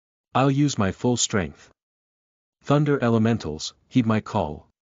 "I'll use my full strength. Thunder elementals, heed my call.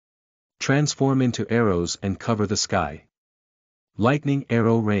 Transform into arrows and cover the sky. Lightning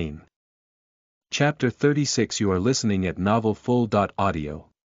arrow rain." Chapter 36. You are listening at novelfull.audio.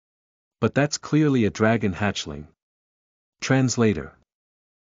 But that's clearly a dragon hatchling. Translator.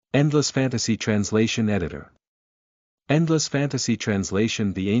 Endless Fantasy Translation Editor. Endless Fantasy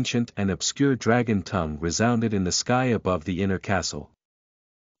Translation. The ancient and obscure dragon tongue resounded in the sky above the inner castle.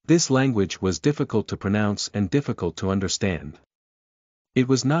 This language was difficult to pronounce and difficult to understand. It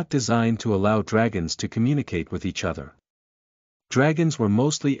was not designed to allow dragons to communicate with each other. Dragons were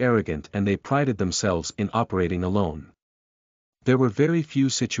mostly arrogant and they prided themselves in operating alone. There were very few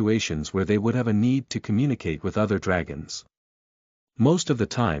situations where they would have a need to communicate with other dragons. Most of the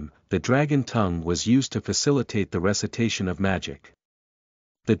time, the dragon tongue was used to facilitate the recitation of magic.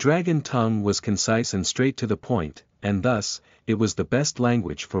 The dragon tongue was concise and straight to the point, and thus, it was the best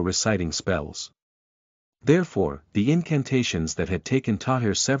language for reciting spells. Therefore, the incantations that had taken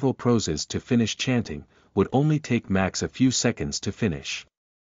Tahir several proses to finish chanting, would only take Max a few seconds to finish.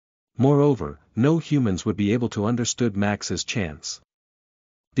 Moreover, no humans would be able to understand Max's chants.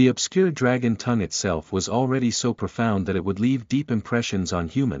 The obscure dragon tongue itself was already so profound that it would leave deep impressions on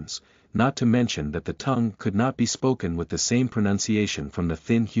humans, not to mention that the tongue could not be spoken with the same pronunciation from the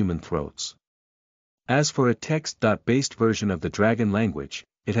thin human throats. As for a text-based version of the dragon language,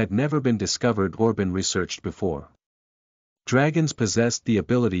 it had never been discovered or been researched before. Dragons possessed the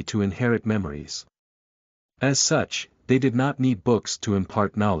ability to inherit memories. As such, they did not need books to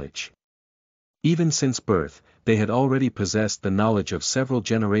impart knowledge. Even since birth, they had already possessed the knowledge of several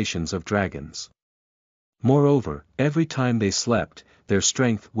generations of dragons. Moreover, every time they slept, their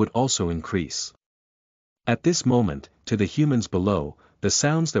strength would also increase. At this moment, to the humans below, the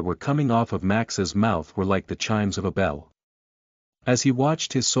sounds that were coming off of Max's mouth were like the chimes of a bell. As he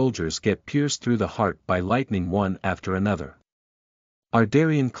watched his soldiers get pierced through the heart by lightning one after another,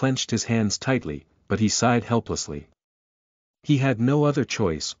 Ardarian clenched his hands tightly, but he sighed helplessly. He had no other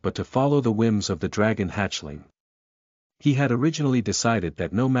choice but to follow the whims of the dragon hatchling. He had originally decided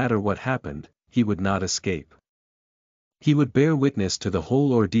that no matter what happened, he would not escape. He would bear witness to the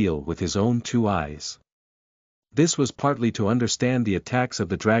whole ordeal with his own two eyes. This was partly to understand the attacks of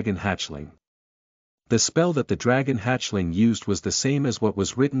the dragon hatchling. The spell that the dragon hatchling used was the same as what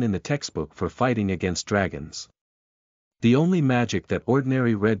was written in the textbook for fighting against dragons. The only magic that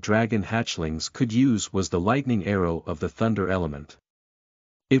ordinary red dragon hatchlings could use was the lightning arrow of the thunder element.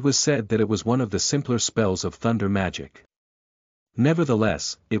 It was said that it was one of the simpler spells of thunder magic.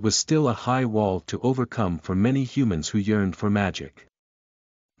 Nevertheless, it was still a high wall to overcome for many humans who yearned for magic.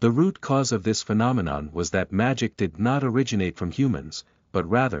 The root cause of this phenomenon was that magic did not originate from humans, but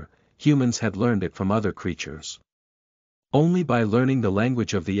rather, humans had learned it from other creatures. Only by learning the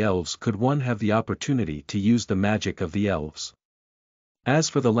language of the elves could one have the opportunity to use the magic of the elves. As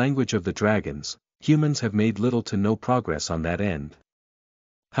for the language of the dragons, humans have made little to no progress on that end.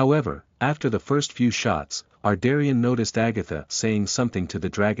 However, after the first few shots, Ardarian noticed Agatha saying something to the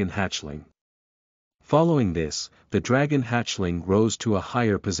dragon hatchling. Following this, the dragon hatchling rose to a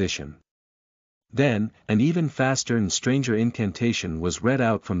higher position. Then, an even faster and stranger incantation was read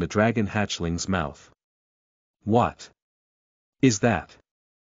out from the dragon hatchling's mouth. What is that?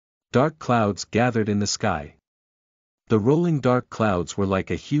 Dark clouds gathered in the sky. The rolling dark clouds were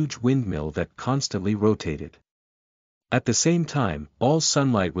like a huge windmill that constantly rotated. At the same time, all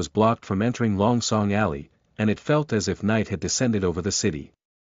sunlight was blocked from entering Longsong Alley, and it felt as if night had descended over the city.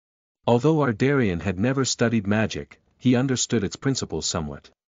 Although Ardarian had never studied magic, he understood its principles somewhat.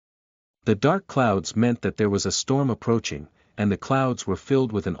 The dark clouds meant that there was a storm approaching, and the clouds were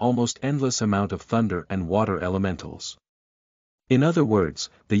filled with an almost endless amount of thunder and water elementals. In other words,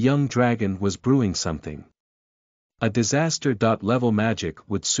 the young dragon was brewing something. A disaster. Level magic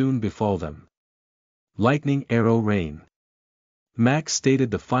would soon befall them. Lightning arrow rain. Max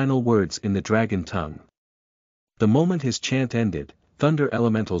stated the final words in the dragon tongue. The moment his chant ended, thunder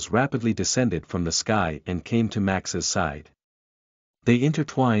elementals rapidly descended from the sky and came to Max's side. They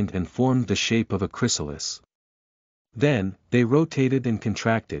intertwined and formed the shape of a chrysalis. Then, they rotated and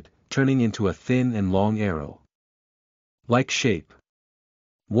contracted, turning into a thin and long arrow. Like shape.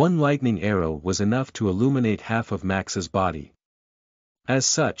 One lightning arrow was enough to illuminate half of Max's body. As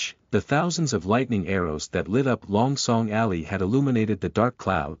such, the thousands of lightning arrows that lit up Longsong Alley had illuminated the dark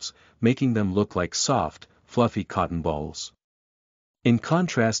clouds, making them look like soft, fluffy cotton balls. In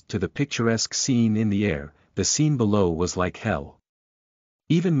contrast to the picturesque scene in the air, the scene below was like hell.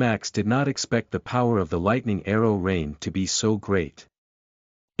 Even Max did not expect the power of the lightning arrow rain to be so great.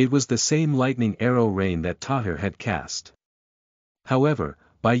 It was the same lightning arrow rain that Tahir had cast. However,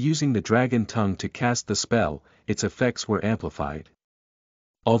 by using the dragon tongue to cast the spell, its effects were amplified.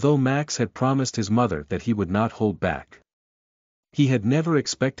 Although Max had promised his mother that he would not hold back. He had never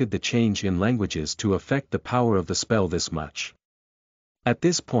expected the change in languages to affect the power of the spell this much. At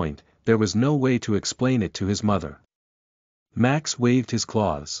this point, there was no way to explain it to his mother. Max waved his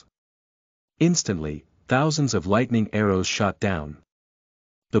claws. Instantly, thousands of lightning arrows shot down.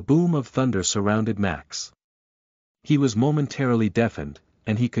 The boom of thunder surrounded Max. He was momentarily deafened,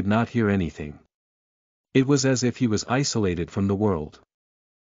 and he could not hear anything. It was as if he was isolated from the world.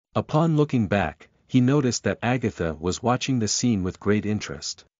 Upon looking back, he noticed that Agatha was watching the scene with great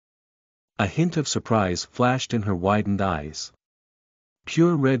interest. A hint of surprise flashed in her widened eyes.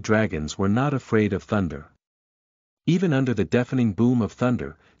 Pure red dragons were not afraid of thunder. Even under the deafening boom of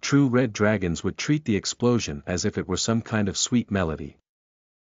thunder, true red dragons would treat the explosion as if it were some kind of sweet melody.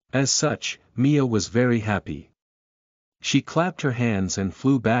 As such, Mia was very happy. She clapped her hands and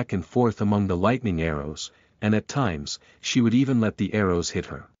flew back and forth among the lightning arrows, and at times, she would even let the arrows hit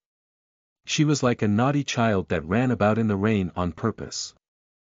her. She was like a naughty child that ran about in the rain on purpose.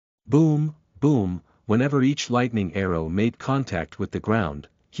 Boom, boom, whenever each lightning arrow made contact with the ground,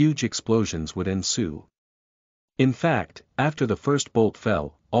 huge explosions would ensue. In fact, after the first bolt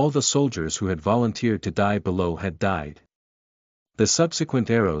fell, all the soldiers who had volunteered to die below had died. The subsequent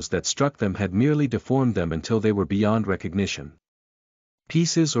arrows that struck them had merely deformed them until they were beyond recognition.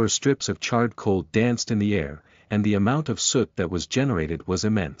 Pieces or strips of charred coal danced in the air, and the amount of soot that was generated was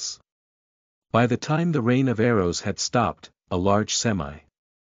immense. By the time the rain of arrows had stopped, a large semi-circular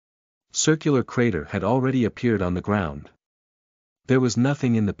crater had already appeared on the ground. There was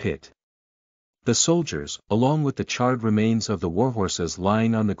nothing in the pit. The soldiers, along with the charred remains of the warhorses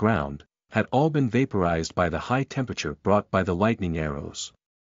lying on the ground, had all been vaporized by the high temperature brought by the lightning arrows.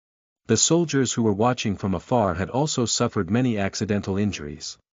 The soldiers who were watching from afar had also suffered many accidental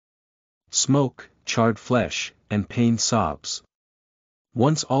injuries. Smoke, charred flesh, and pained sobs.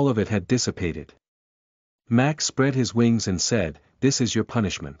 Once all of it had dissipated, Max spread his wings and said, "This is your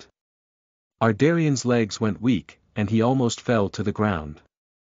punishment." Ardarian's legs went weak, and he almost fell to the ground.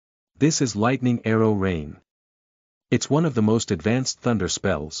 This is lightning arrow rain. It's one of the most advanced thunder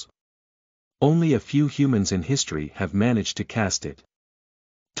spells. Only a few humans in history have managed to cast it.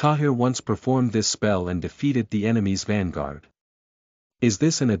 Tahir once performed this spell and defeated the enemy's vanguard. Is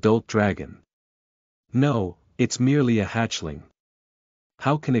this an adult dragon? No, it's merely a hatchling.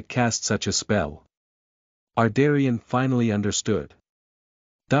 How can it cast such a spell? Ardarian finally understood.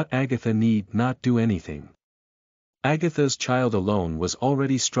 Agatha need not do anything. Agatha's child alone was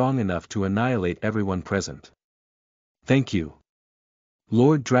already strong enough to annihilate everyone present. Thank you,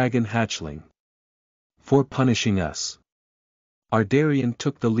 Lord Dragon Hatchling, for punishing us. Ardarian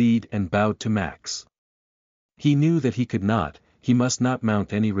took the lead and bowed to Max. He knew that he must not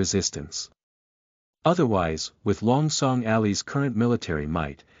mount any resistance. Otherwise, with Longsong Alley's current military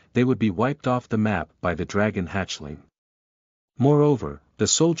might, they would be wiped off the map by the Dragon Hatchling. Moreover, the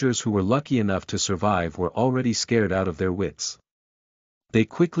soldiers who were lucky enough to survive were already scared out of their wits. They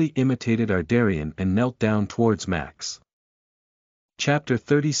quickly imitated Ardarian and knelt down towards Max. Chapter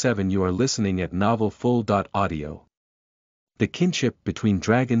 37. You are listening at novelfull.audio. The Kinship Between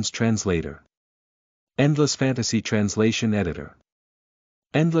Dragons. Translator. Endless Fantasy Translation Editor.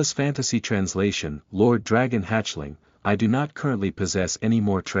 Endless Fantasy Translation. Lord Dragon Hatchling, I do not currently possess any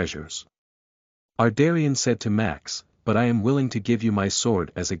more treasures. Ardarian said to Max, but I am willing to give you my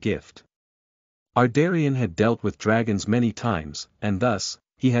sword as a gift. Ardarian had dealt with dragons many times, and thus,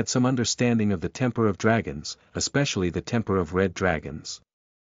 he had some understanding of the temper of dragons, especially the temper of red dragons.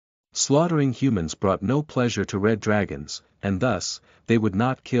 Slaughtering humans brought no pleasure to red dragons, and thus, they would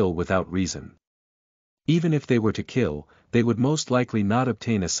not kill without reason. Even if they were to kill, they would most likely not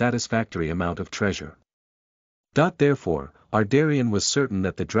obtain a satisfactory amount of treasure. Therefore, Ardarian was certain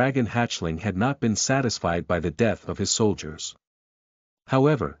that the dragon hatchling had not been satisfied by the death of his soldiers.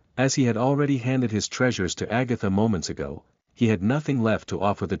 However, as he had already handed his treasures to Agatha moments ago, he had nothing left to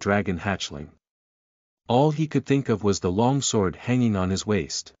offer the dragon hatchling. All he could think of was the long sword hanging on his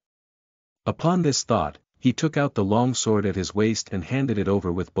waist. Upon this thought, he took out the long sword at his waist and handed it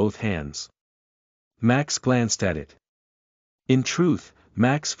over with both hands. Max glanced at it. In truth,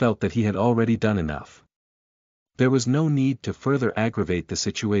 Max felt that he had already done enough. There was no need to further aggravate the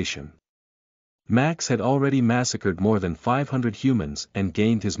situation. Max had already massacred more than 500 humans and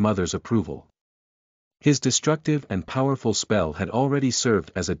gained his mother's approval. His destructive and powerful spell had already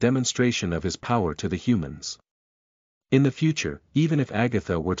served as a demonstration of his power to the humans. In the future, even if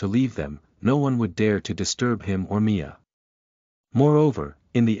Agatha were to leave them, no one would dare to disturb him or Mia. Moreover,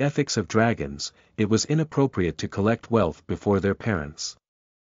 in the ethics of dragons, it was inappropriate to collect wealth before their parents.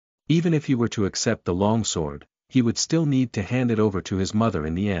 Even if he were to accept the long sword, he would still need to hand it over to his mother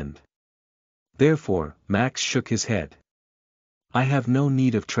in the end. Therefore, Max shook his head. I have no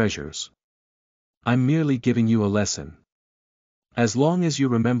need of treasures. I'm merely giving you a lesson. As long as you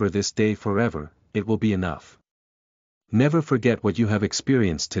remember this day forever, it will be enough. Never forget what you have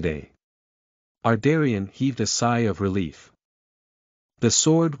experienced today. Ardarian heaved a sigh of relief. The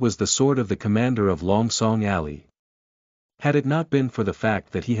sword was the sword of the commander of Longsong Alley. Had it not been for the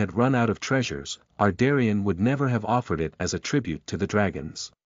fact that he had run out of treasures, Ardarian would never have offered it as a tribute to the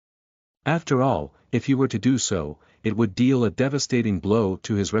dragons. After all, if he were to do so, it would deal a devastating blow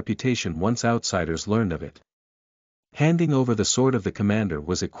to his reputation once outsiders learned of it. Handing over the sword of the commander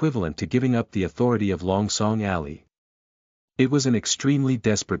was equivalent to giving up the authority of Longsong Alley. It was an extremely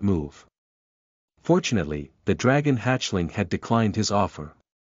desperate move. Fortunately, the dragon hatchling had declined his offer.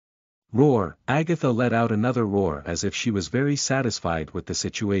 Roar! Agatha let out another roar as if she was very satisfied with the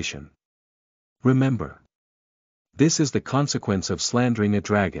situation. Remember. This is the consequence of slandering a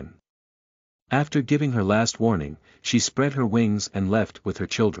dragon. After giving her last warning, she spread her wings and left with her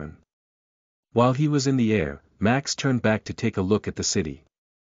children. While he was in the air, Max turned back to take a look at the city.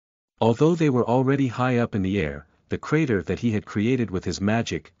 Although they were already high up in the air, the crater that he had created with his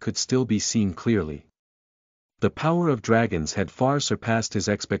magic could still be seen clearly. The power of dragons had far surpassed his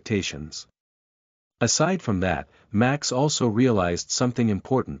expectations. Aside from that, Max also realized something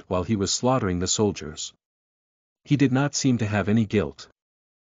important while he was slaughtering the soldiers. He did not seem to have any guilt.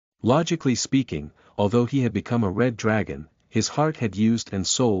 Logically speaking, although he had become a red dragon, his heart had used and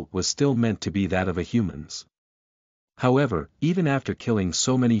soul was still meant to be that of a human's. However, even after killing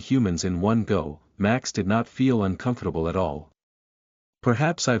so many humans in one go, Max did not feel uncomfortable at all.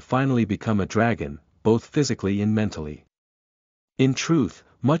 Perhaps I've finally become a dragon, both physically and mentally. In truth,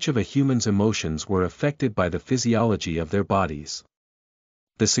 much of a human's emotions were affected by the physiology of their bodies.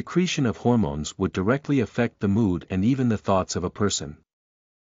 The secretion of hormones would directly affect the mood and even the thoughts of a person.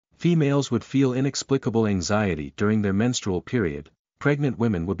 Females would feel inexplicable anxiety during their menstrual period, pregnant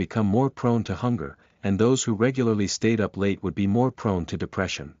women would become more prone to hunger, and those who regularly stayed up late would be more prone to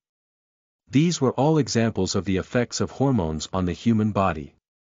depression. These were all examples of the effects of hormones on the human body.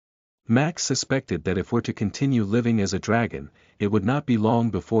 Max suspected that if we're to continue living as a dragon, it would not be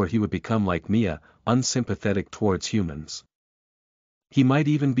long before he would become like Mia, unsympathetic towards humans. He might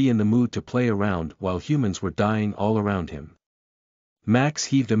even be in the mood to play around while humans were dying all around him. Max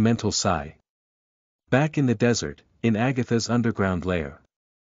heaved a mental sigh. Back in the desert, in Agatha's underground lair.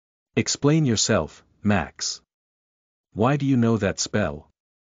 Explain yourself, Max. Why do you know that spell?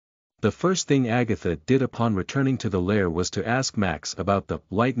 The first thing Agatha did upon returning to the lair was to ask Max about the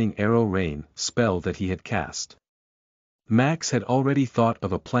lightning arrow rain spell that he had cast. Max had already thought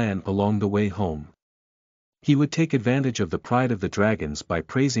of a plan along the way home. He would take advantage of the pride of the dragons by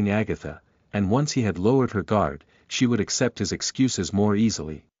praising Agatha, and once he had lowered her guard, she would accept his excuses more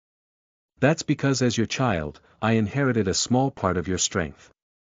easily. That's because as your child, I inherited a small part of your strength.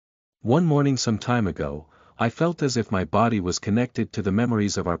 One morning some time ago, I felt as if my body was connected to the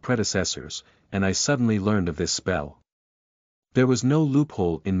memories of our predecessors, and I suddenly learned of this spell. There was no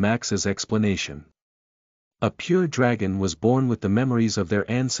loophole in Max's explanation. A pure dragon was born with the memories of their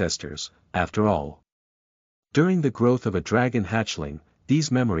ancestors, after all. During the growth of a dragon hatchling,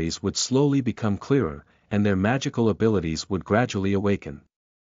 these memories would slowly become clearer, and their magical abilities would gradually awaken.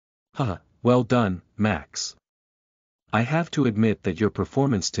 Haha, well done, Max. I have to admit that your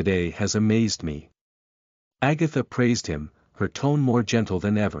performance today has amazed me. Agatha praised him, her tone more gentle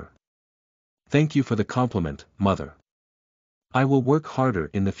than ever. Thank you for the compliment, Mother. I will work harder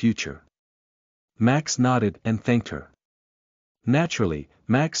in the future. Max nodded and thanked her. Naturally,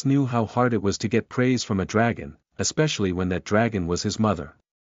 Max knew how hard it was to get praise from a dragon, especially when that dragon was his mother.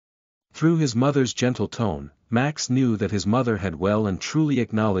 Through his mother's gentle tone, Max knew that his mother had well and truly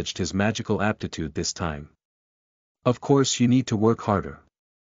acknowledged his magical aptitude this time. Of course, you need to work harder.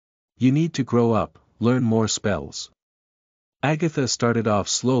 You need to grow up, learn more spells. Agatha started off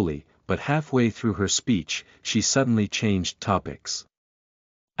slowly, but halfway through her speech, she suddenly changed topics.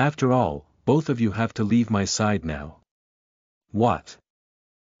 After all, both of you have to leave my side now. What?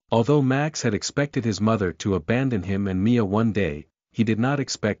 Although Max had expected his mother to abandon him and Mia one day, he did not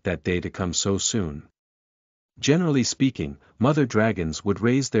expect that day to come so soon. Generally speaking, mother dragons would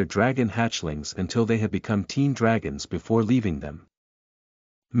raise their dragon hatchlings until they had become teen dragons before leaving them.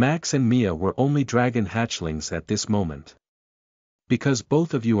 Max and Mia were only dragon hatchlings at this moment. Because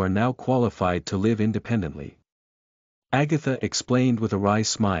both of you are now qualified to live independently. Agatha explained with a wry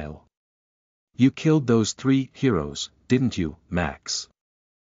smile. You killed those 3 heroes, didn't you, Max?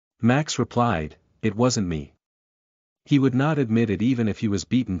 Max replied, it wasn't me. He would not admit it even if he was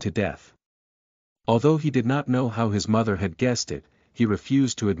beaten to death. Although he did not know how his mother had guessed it, he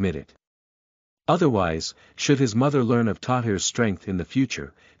refused to admit it. Otherwise, should his mother learn of Tahir's strength in the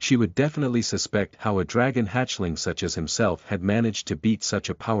future, she would definitely suspect how a dragon hatchling such as himself had managed to beat such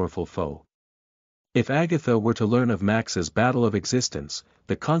a powerful foe. If Agatha were to learn of Max's battle of existence,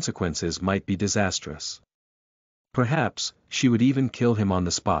 the consequences might be disastrous. Perhaps, she would even kill him on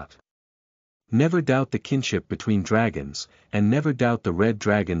the spot. Never doubt the kinship between dragons, and never doubt the red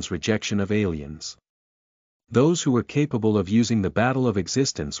dragon's rejection of aliens. Those who were capable of using the battle of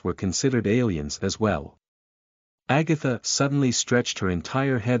existence were considered aliens as well. Agatha suddenly stretched her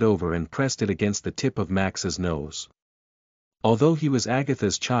entire head over and pressed it against the tip of Max's nose. Although he was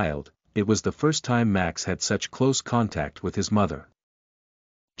Agatha's child, it was the first time Max had such close contact with his mother.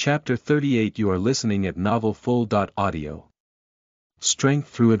 Chapter 38. You are listening at novelfull.audio. Strength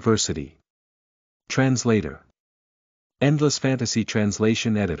through adversity. Translator. Endless Fantasy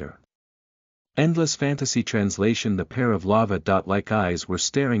Translation Editor. Endless Fantasy Translation. The pair of lava-like eyes were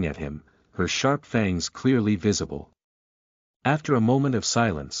staring at him, her sharp fangs clearly visible. After a moment of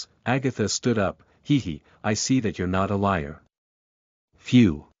silence, Agatha stood up. I see that you're not a liar.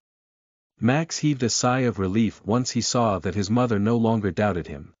 Phew. Max heaved a sigh of relief once he saw that his mother no longer doubted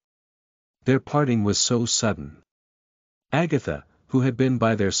him. Their parting was so sudden. Agatha, who had been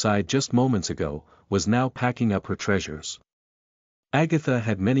by their side just moments ago, was now packing up her treasures. Agatha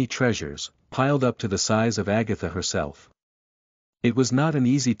had many treasures, piled up to the size of Agatha herself. It was not an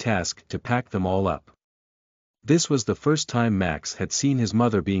easy task to pack them all up. This was the first time Max had seen his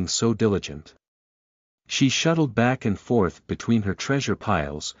mother being so diligent. She shuttled back and forth between her treasure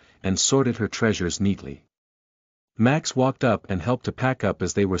piles, and sorted her treasures neatly. Max walked up and helped to pack up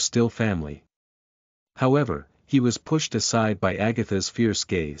as they were still family. However, he was pushed aside by Agatha's fierce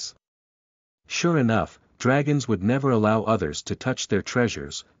gaze. Sure enough, dragons would never allow others to touch their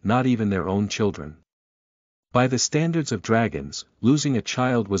treasures, not even their own children. By the standards of dragons, losing a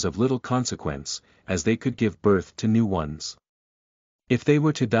child was of little consequence, as they could give birth to new ones. If they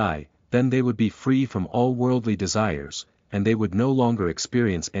were to die, then they would be free from all worldly desires, and they would no longer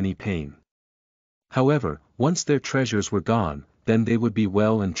experience any pain. However, once their treasures were gone, then they would be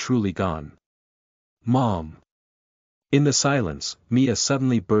well and truly gone. Mom! In the silence, Mia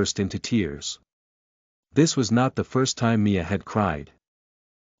suddenly burst into tears. This was not the first time Mia had cried.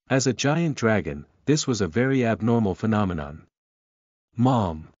 As a giant dragon, this was a very abnormal phenomenon.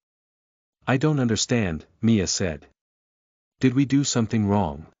 Mom! I don't understand, Mia said. Did we do something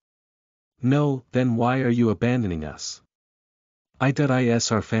wrong? No, then why are you abandoning us?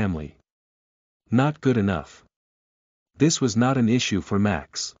 Is our family not good enough? This was not an issue for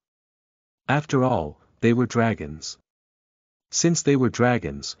Max. After all, they were dragons. Since they were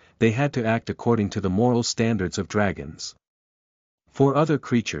dragons, they had to act according to the moral standards of dragons. For other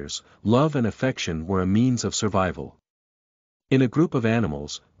creatures, love and affection were a means of survival. In a group of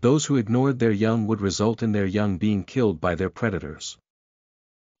animals, those who ignored their young would result in their young being killed by their predators.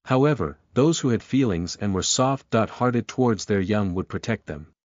 However, those who had feelings and were soft-hearted towards their young would protect them.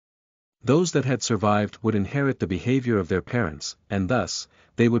 Those that had survived would inherit the behavior of their parents, and thus,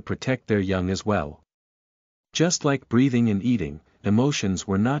 they would protect their young as well. Just like breathing and eating, emotions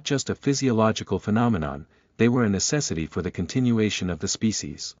were not just a physiological phenomenon, they were a necessity for the continuation of the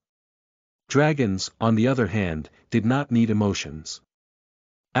species. Dragons, on the other hand, did not need emotions.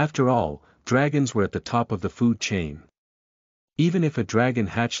 After all, dragons were at the top of the food chain. Even if a dragon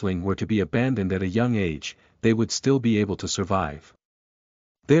hatchling were to be abandoned at a young age, they would still be able to survive.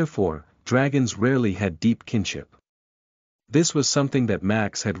 Therefore, dragons rarely had deep kinship. This was something that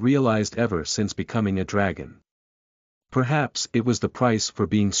Max had realized ever since becoming a dragon. Perhaps it was the price for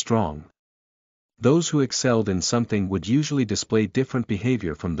being strong. Those who excelled in something would usually display different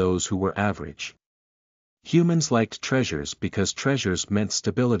behavior from those who were average. Humans liked treasures because treasures meant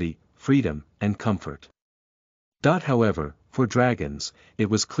stability, freedom, and comfort. However, for dragons, it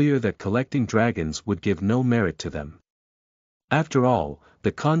was clear that collecting dragons would give no merit to them. After all,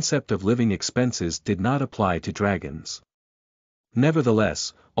 the concept of living expenses did not apply to dragons.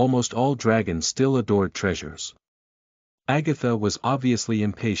 Nevertheless, almost all dragons still adored treasures. Agatha was obviously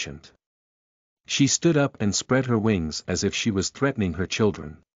impatient. She stood up and spread her wings as if she was threatening her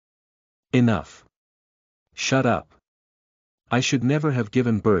children. Enough. Shut up. I should never have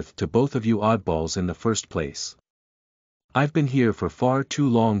given birth to both of you oddballs in the first place. I've been here for far too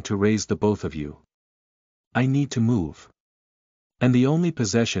long to raise the both of you. I need to move. And the only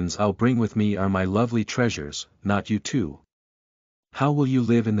possessions I'll bring with me are my lovely treasures, not you two. How will you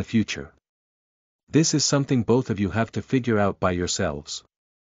live in the future? This is something both of you have to figure out by yourselves.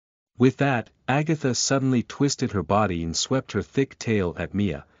 With that, Agatha suddenly twisted her body and swept her thick tail at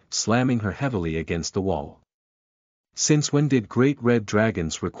Mia, slamming her heavily against the wall. Since when did great red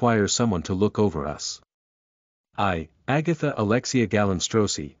dragons require someone to look over us? I, Agatha Alexia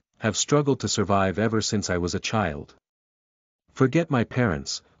Galanstrossi, have struggled to survive ever since I was a child. Forget my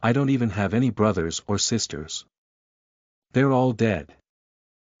parents, I don't even have any brothers or sisters. They're all dead.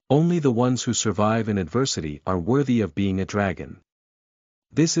 Only the ones who survive in adversity are worthy of being a dragon.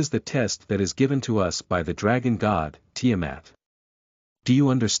 This is the test that is given to us by the dragon god, Tiamat. Do you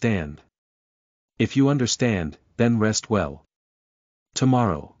understand? If you understand, then rest well.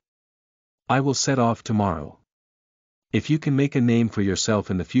 Tomorrow. I will set off tomorrow. If you can make a name for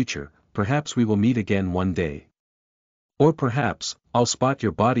yourself in the future, perhaps we will meet again one day. Or perhaps, I'll spot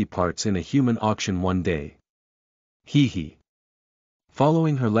your body parts in a human auction one day. Hee hee.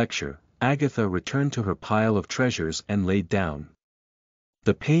 Following her lecture, Agatha returned to her pile of treasures and laid down.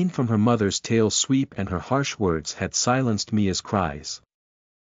 The pain from her mother's tail sweep and her harsh words had silenced Mia's cries.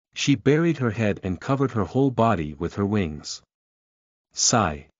 She buried her head and covered her whole body with her wings.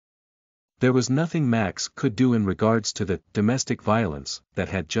 Sigh. There was nothing Max could do in regards to the domestic violence that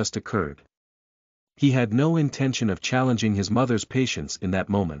had just occurred. He had no intention of challenging his mother's patience in that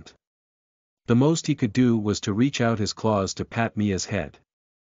moment. The most he could do was to reach out his claws to pat Mia's head.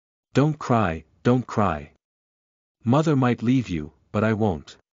 Don't cry, don't cry. Mother might leave you, but I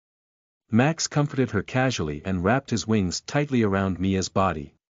won't. Max comforted her casually and wrapped his wings tightly around Mia's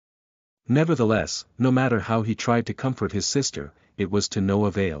body. Nevertheless, no matter how he tried to comfort his sister, it was to no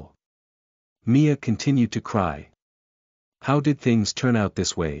avail. Mia continued to cry. How did things turn out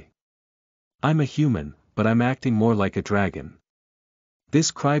this way? I'm a human, but I'm acting more like a dragon.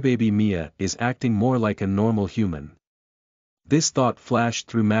 This crybaby Mia is acting more like a normal human. This thought flashed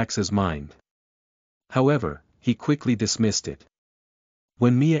through Max's mind. However, he quickly dismissed it.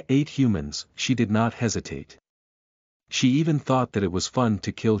 When Mia ate humans, she did not hesitate. She even thought that it was fun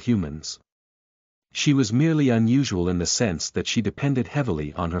to kill humans. She was merely unusual in the sense that she depended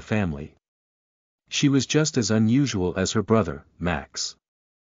heavily on her family. She was just as unusual as her brother, Max.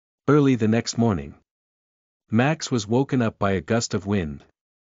 Early the next morning, Max was woken up by a gust of wind.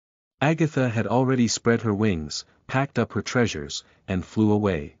 Agatha had already spread her wings, packed up her treasures, and flew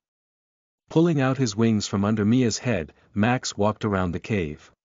away. Pulling out his wings from under Mia's head, Max walked around the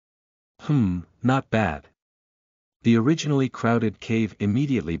cave. Not bad. The originally crowded cave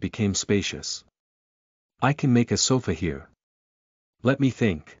immediately became spacious. I can make a sofa here. Let me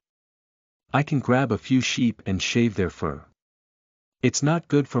think. I can grab a few sheep and shave their fur. It's not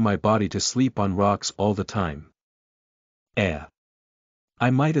good for my body to sleep on rocks all the time. I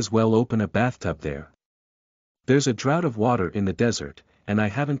might as well open a bathtub there. There's a drought of water in the desert, and I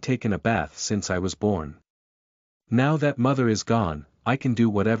haven't taken a bath since I was born. Now that mother is gone, I can do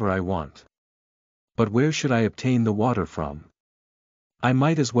whatever I want. But where should I obtain the water from? I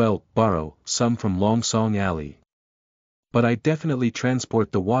might as well borrow some from Long Song Alley. But I definitely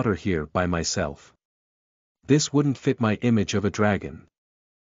transport the water here by myself. This wouldn't fit my image of a dragon.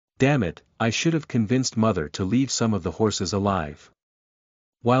 Damn it, I should have convinced mother to leave some of the horses alive.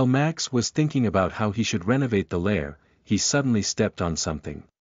 While Max was thinking about how he should renovate the lair, he suddenly stepped on something.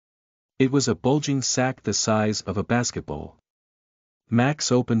 It was a bulging sack the size of a basketball.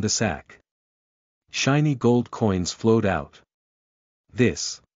 Max opened the sack. Shiny gold coins flowed out.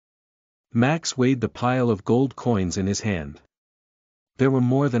 This. Max weighed the pile of gold coins in his hand. There were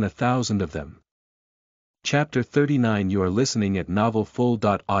more than 1,000 of them. Chapter 39. You are listening at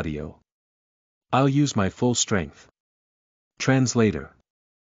novelfull.audio. I'll use my full strength. Translator.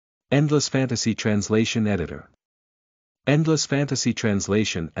 Endless Fantasy Translation Editor. Endless Fantasy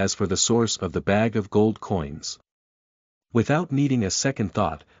Translation. As for the source of the bag of gold coins. Without needing a second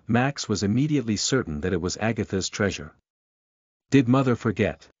thought, Max was immediately certain that it was Agatha's treasure. Did Mother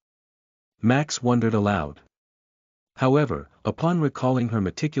forget? Max wondered aloud. However, upon recalling her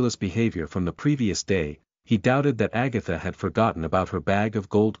meticulous behavior from the previous day, he doubted that Agatha had forgotten about her bag of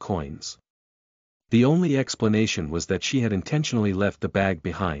gold coins. The only explanation was that she had intentionally left the bag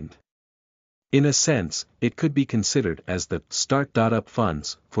behind. In a sense, it could be considered as the start-up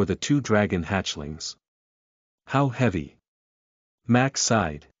funds for the 2 dragon hatchlings. How heavy! Max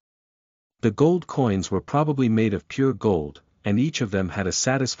sighed. The gold coins were probably made of pure gold, and each of them had a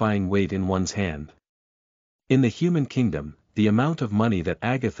satisfying weight in one's hand. In the human kingdom, the amount of money that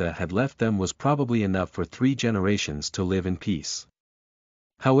Agatha had left them was probably enough for 3 generations to live in peace.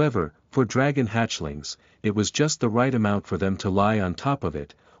 However, for dragon hatchlings, it was just the right amount for them to lie on top of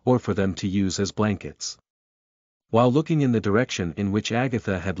it, or for them to use as blankets. While looking in the direction in which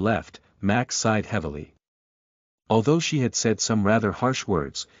Agatha had left, Max sighed heavily. Although she had said some rather harsh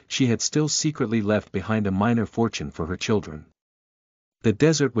words, she had still secretly left behind a minor fortune for her children. The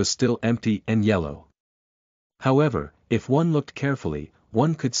desert was still empty and yellow. However, if one looked carefully,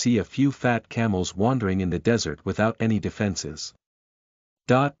 one could see a few fat camels wandering in the desert without any defenses.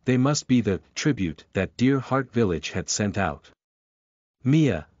 They must be the tribute that Dear Heart Village had sent out.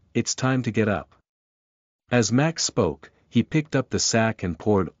 Mia, it's time to get up. As Max spoke, he picked up the sack and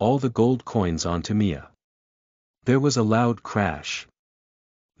poured all the gold coins onto Mia. There was a loud crash.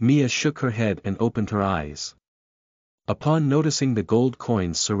 Mia shook her head and opened her eyes. Upon noticing the gold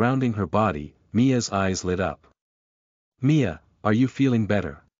coins surrounding her body, Mia's eyes lit up. Mia, are you feeling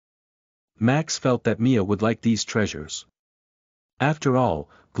better? Max felt that Mia would like these treasures. After all,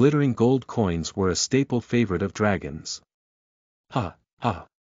 glittering gold coins were a staple favorite of dragons. Ha, ha.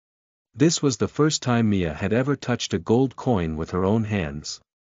 This was the first time Mia had ever touched a gold coin with her own hands.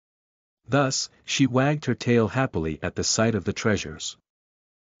 Thus, she wagged her tail happily at the sight of the treasures.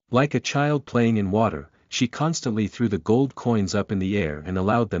 Like a child playing in water, she constantly threw the gold coins up in the air and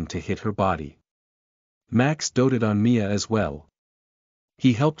allowed them to hit her body. Max doted on Mia as well.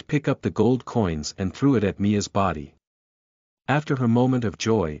 He helped pick up the gold coins and threw it at Mia's body. After her moment of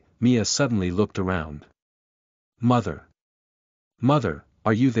joy, Mia suddenly looked around. Mother! Mother,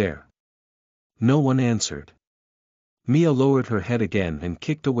 are you there? No one answered. Mia lowered her head again and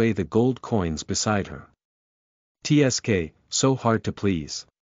kicked away the gold coins beside her. TSK, so hard to please.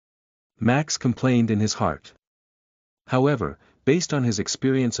 Max complained in his heart. However, based on his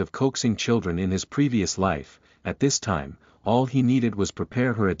experience of coaxing children in his previous life, at this time, all he needed was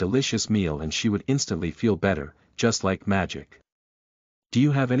prepare her a delicious meal and she would instantly feel better, just like magic. Do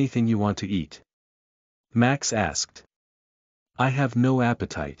you have anything you want to eat? Max asked. I have no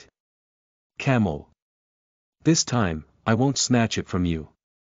appetite. Camel. This time, I won't snatch it from you.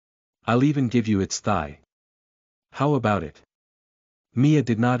 I'll even give you its thigh. How about it? Mia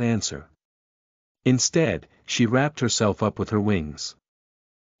did not answer. Instead, she wrapped herself up with her wings.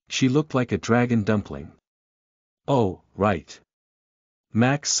 She looked like a dragon dumpling. Oh, right.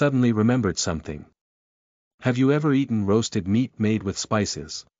 Max suddenly remembered something. Have you ever eaten roasted meat made with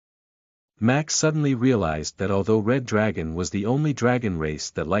spices? Max suddenly realized that although Red Dragon was the only dragon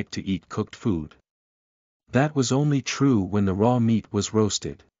race that liked to eat cooked food, that was only true when the raw meat was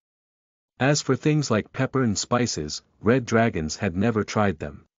roasted. As for things like pepper and spices, red dragons had never tried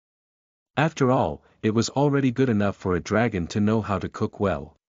them. After all, it was already good enough for a dragon to know how to cook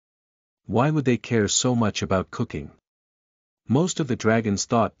well. Why would they care so much about cooking? Most of the dragons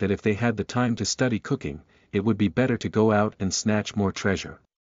thought that if they had the time to study cooking, it would be better to go out and snatch more treasure.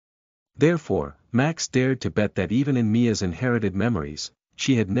 Therefore, Max dared to bet that even in Mia's inherited memories,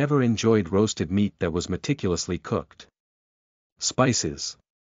 she had never enjoyed roasted meat that was meticulously cooked. Spices.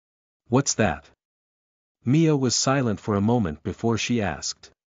 What's that? Mia was silent for a moment before she asked.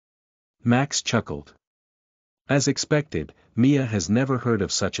 Max chuckled. As expected, Mia has never heard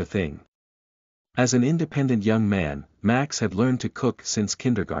of such a thing. As an independent young man, Max had learned to cook since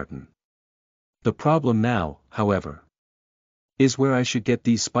kindergarten. The problem now, however, is where I should get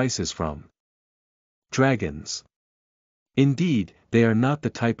these spices from. Dragons. Indeed, they are not the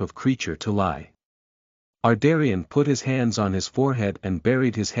type of creature to lie. Ardarian put his hands on his forehead and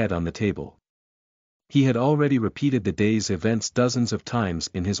buried his head on the table. He had already repeated the day's events dozens of times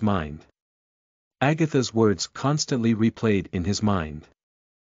in his mind. Agatha's words constantly replayed in his mind.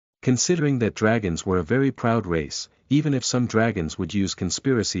 Considering that dragons were a very proud race, even if some dragons would use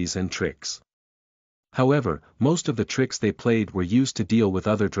conspiracies and tricks. However, most of the tricks they played were used to deal with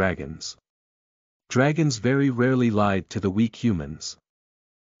other dragons. Dragons very rarely lied to the weak humans.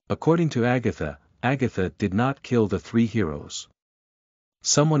 According to Agatha, Agatha did not kill the three heroes.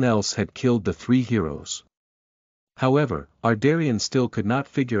 Someone else had killed the three heroes. However, Ardarian still could not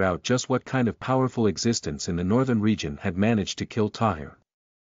figure out just what kind of powerful existence in the northern region had managed to kill Tahir.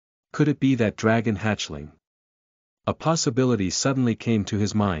 Could it be that dragon hatchling? A possibility suddenly came to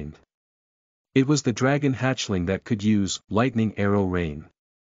his mind. It was the dragon hatchling that could use lightning arrow rain.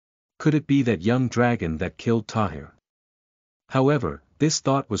 Could it be that young dragon that killed Tahir? However, this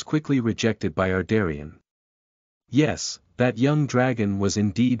thought was quickly rejected by Ardarian. Yes, that young dragon was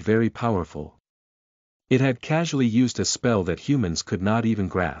indeed very powerful. It had casually used a spell that humans could not even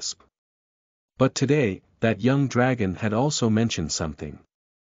grasp. But today, that young dragon had also mentioned something.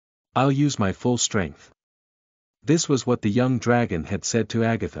 I'll use my full strength. This was what the young dragon had said to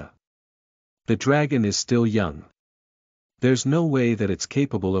Agatha. The dragon is still young. There's no way that it's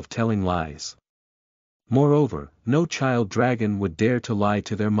capable of telling lies. Moreover, no child dragon would dare to lie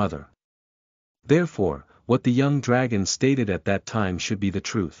to their mother. Therefore, what the young dragon stated at that time should be the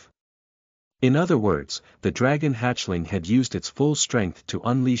truth. In other words, the dragon hatchling had used its full strength to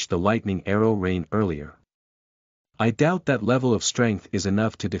unleash the lightning arrow rain earlier. I doubt that level of strength is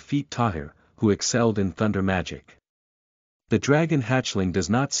enough to defeat Tahir, who excelled in thunder magic. The dragon hatchling does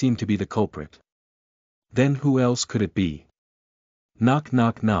not seem to be the culprit. Then who else could it be? Knock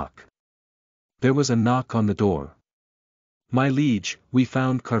knock knock. There was a knock on the door. My liege, we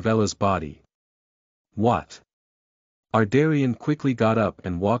found Carvella's body. What? Ardarian quickly got up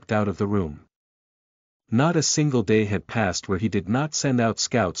and walked out of the room. Not a single day had passed where he did not send out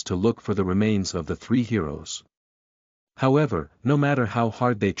scouts to look for the remains of the three heroes. However, no matter how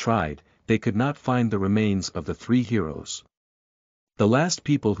hard they tried, they could not find the remains of the three heroes. The last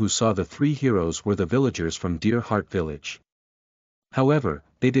people who saw the three heroes were the villagers from Deer Heart village. However,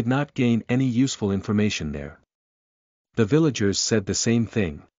 they did not gain any useful information there. The villagers said the same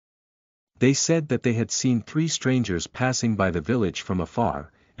thing. They said that they had seen three strangers passing by the village from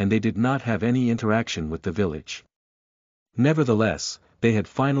afar, and they did not have any interaction with the village. Nevertheless, they had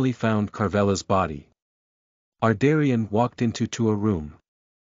finally found Carvella's body. Ardarian walked into a room.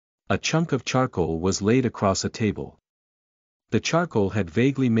 A chunk of charcoal was laid across a table. The charcoal had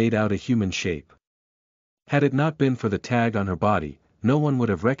vaguely made out a human shape. Had it not been for the tag on her body, no one would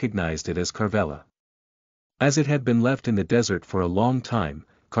have recognized it as Carvella. As it had been left in the desert for a long time,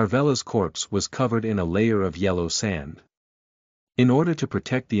 Carvella's corpse was covered in a layer of yellow sand. In order to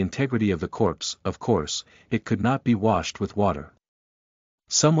protect the integrity of the corpse, of course, it could not be washed with water.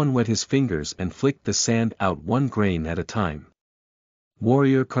 Someone wet his fingers and flicked the sand out one grain at a time.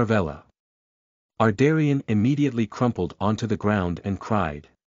 Warrior Carvella. Ardarian immediately crumpled onto the ground and cried.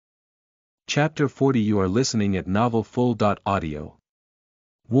 Chapter 40. You are listening at novelfull.audio.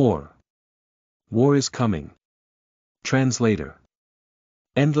 War. War is coming. Translator.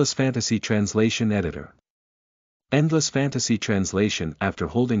 Endless Fantasy Translation Editor. Endless Fantasy Translation. After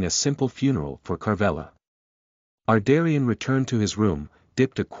holding a simple funeral for Carvella, Ardarian returned to his room,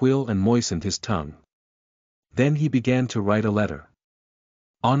 dipped a quill and moistened his tongue. Then he began to write a letter.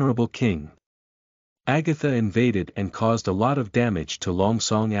 Honorable King. Agatha invaded and caused a lot of damage to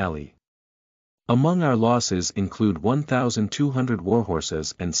Longsong Alley. Among our losses include 1,200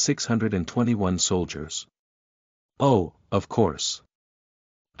 warhorses and 621 soldiers. Oh, of course.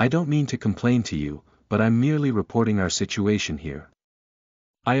 I don't mean to complain to you, but I'm merely reporting our situation here.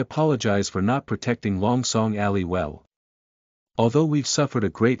 I apologize for not protecting Longsong Alley well. Although we've suffered a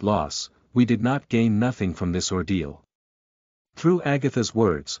great loss, we did not gain nothing from this ordeal. Through Agatha's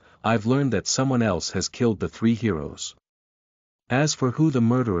words, I've learned that someone else has killed the three heroes. As for who the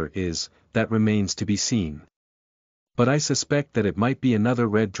murderer is, that remains to be seen. But I suspect that it might be another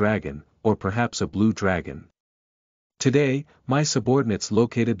red dragon, or perhaps a blue dragon. Today, my subordinates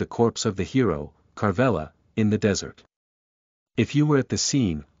located the corpse of the hero, Carvella, in the desert. If you were at the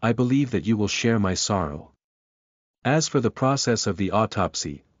scene, I believe that you will share my sorrow. As for the process of the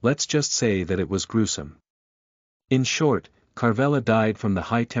autopsy, let's just say that it was gruesome. In short, Carvella died from the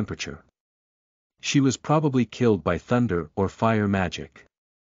high temperature. She was probably killed by thunder or fire magic.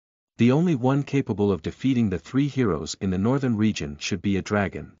 The only one capable of defeating the three heroes in the northern region should be a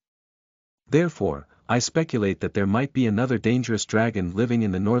dragon. Therefore, I speculate that there might be another dangerous dragon living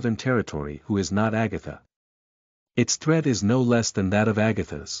in the Northern Territory who is not Agatha. Its threat is no less than that of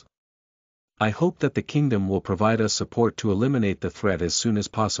Agatha's. I hope that the kingdom will provide us support to eliminate the threat as soon as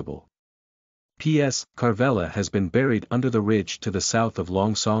possible. P.S. Carvella has been buried under the ridge to the south of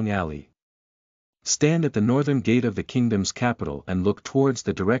Longsong Alley. Stand at the northern gate of the kingdom's capital and look towards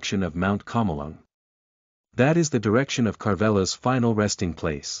the direction of Mount Comelung. That is the direction of Carvella's final resting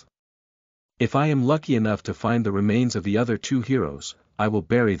place. If I am lucky enough to find the remains of the other two heroes, I will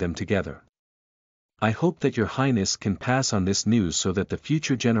bury them together. I hope that your highness can pass on this news so that the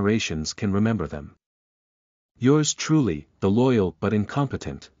future generations can remember them. Yours truly, the loyal but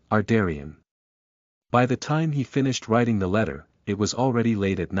incompetent, Ardarian. By the time he finished writing the letter, it was already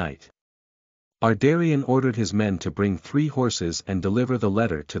late at night. Ardarian ordered his men to bring 3 horses and deliver the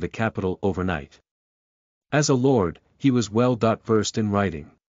letter to the capital overnight. As a lord, he was well versed in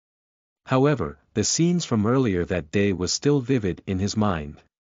writing. However, the scenes from earlier that day was still vivid in his mind.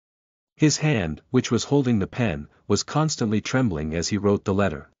 His hand, which was holding the pen, was constantly trembling as he wrote the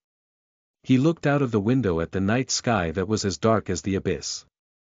letter. He looked out of the window at the night sky that was as dark as the abyss.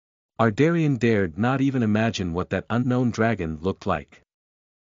 Ardarian dared not even imagine what that unknown dragon looked like.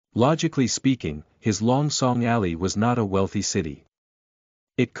 Logically speaking, his Longsong Alley was not a wealthy city.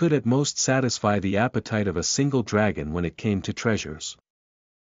 It could at most satisfy the appetite of a single dragon when it came to treasures.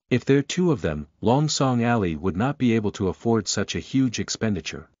 If there were 2 of them, Longsong Alley would not be able to afford such a huge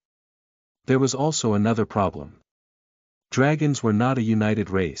expenditure. There was also another problem. Dragons were not a united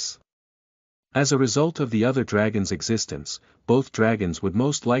race. As a result of the other dragon's existence, both dragons would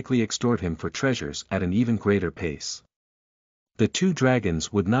most likely extort him for treasures at an even greater pace. The 2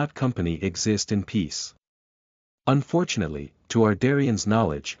 dragons would not company exist in peace. Unfortunately, to Ardarian's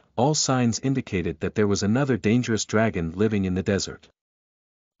knowledge, all signs indicated that there was another dangerous dragon living in the desert.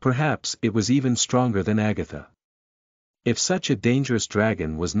 Perhaps it was even stronger than Agatha. If such a dangerous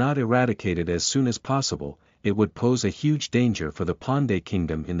dragon was not eradicated as soon as possible, it would pose a huge danger for the Pandey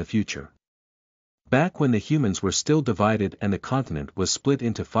kingdom in the future. Back when the humans were still divided and the continent was split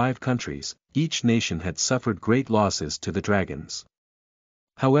into 5 countries, each nation had suffered great losses to the dragons.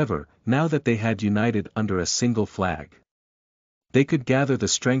 However, now that they had united under a single flag, they could gather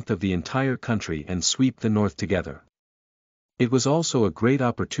the strength of the entire country and sweep the north together. It was also a great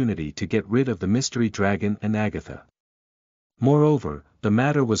opportunity to get rid of the mystery dragon and Agatha. Moreover, the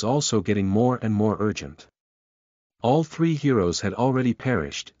matter was also getting more and more urgent. All 3 heroes had already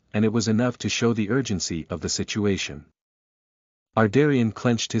perished, and it was enough to show the urgency of the situation. Ardarian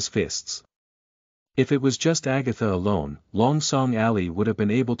clenched his fists. If it was just Agatha alone, Longsong Alley would have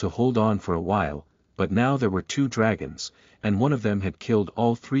been able to hold on for a while, but now there were 2 dragons, and one of them had killed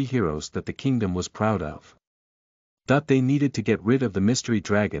all 3 heroes that the kingdom was proud of. They needed to get rid of the mystery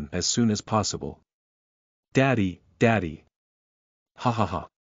dragon as soon as possible. Daddy, Daddy. Ha ha ha.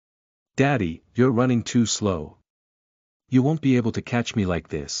 Daddy, you're running too slow. You won't be able to catch me like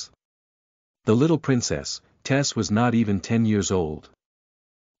this. The little princess, Tess, was not even 10 years old.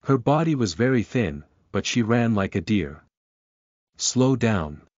 Her body was very thin, but she ran like a deer. Slow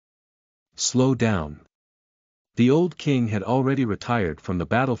down. Slow down. The old king had already retired from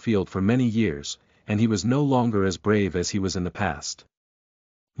the battlefield for many years, and he was no longer as brave as he was in the past.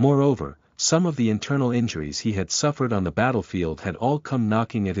 Moreover, some of the internal injuries he had suffered on the battlefield had all come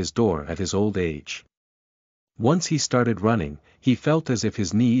knocking at his door at his old age. Once he started running, he felt as if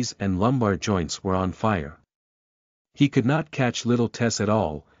his knees and lumbar joints were on fire. He could not catch little Tess at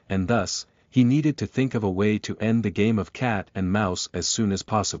all, and thus, he needed to think of a way to end the game of cat and mouse as soon as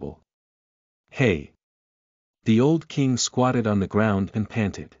possible. Hey! The old king squatted on the ground and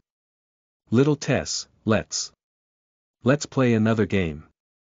panted. Little Tess, let's play another game.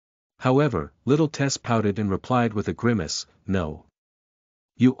 However, little Tess pouted and replied with a grimace, no.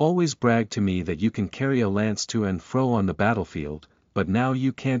 You always brag to me that you can carry a lance to and fro on the battlefield, but now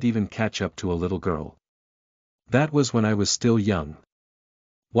you can't even catch up to a little girl. That was when I was still young.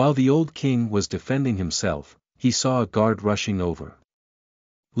 While the old king was defending himself, he saw a guard rushing over.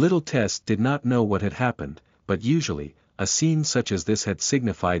 Little Tess did not know what had happened, but usually, a scene such as this had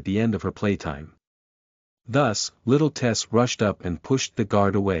signified the end of her playtime. Thus, little Tess rushed up and pushed the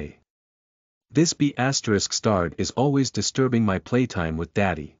guard away. This B**** is always disturbing my playtime with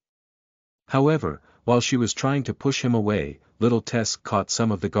Daddy. However, while she was trying to push him away, little Tess caught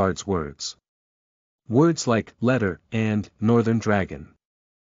some of the guard's words. Words like letter and northern dragon.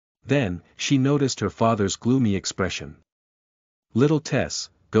 Then, she noticed her father's gloomy expression. Little Tess,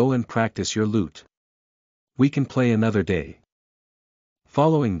 go and practice your lute. We can play another day.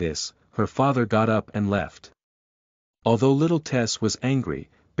 Following this, her father got up and left. Although little Tess was angry,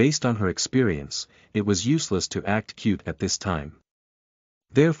 based on her experience, it was useless to act cute at this time.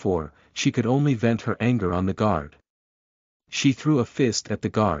 Therefore, she could only vent her anger on the guard. She threw a fist at the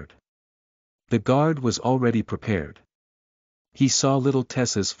guard. The guard was already prepared. He saw little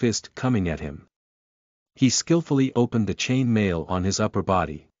Tessa's fist coming at him. He skillfully opened the chain mail on his upper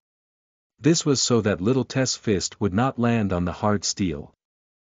body. This was so that little Tess's fist would not land on the hard steel.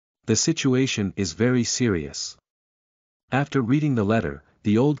 The situation is very serious. After reading the letter,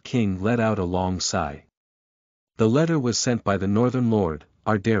 the old king let out a long sigh. The letter was sent by the northern lord,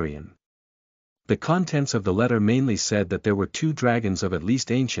 Ardarian. The contents of the letter mainly said that there were 2 dragons of at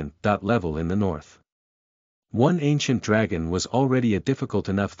least ancient level in the north. One ancient dragon was already a difficult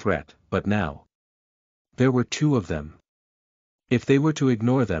enough threat, but now there were 2 of them. If they were to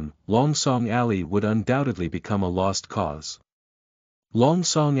ignore them, Longsong Alley would undoubtedly become a lost cause.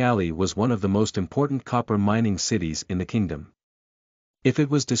 Longsong Alley was one of the most important copper mining cities in the kingdom. If it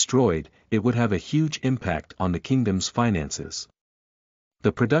was destroyed, it would have a huge impact on the kingdom's finances.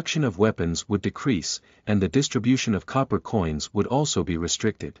 The production of weapons would decrease, and the distribution of copper coins would also be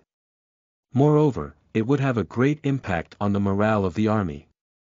restricted. Moreover, it would have a great impact on the morale of the army.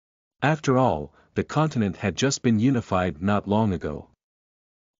 After all, the continent had just been unified not long ago.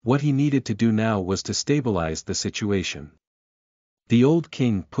 What he needed to do now was to stabilize the situation. The old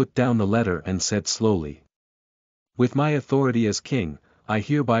king put down the letter and said slowly, "With my authority as king, I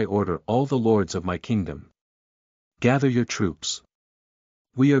hereby order all the lords of my kingdom. Gather your troops.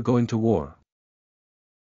 We are going to war."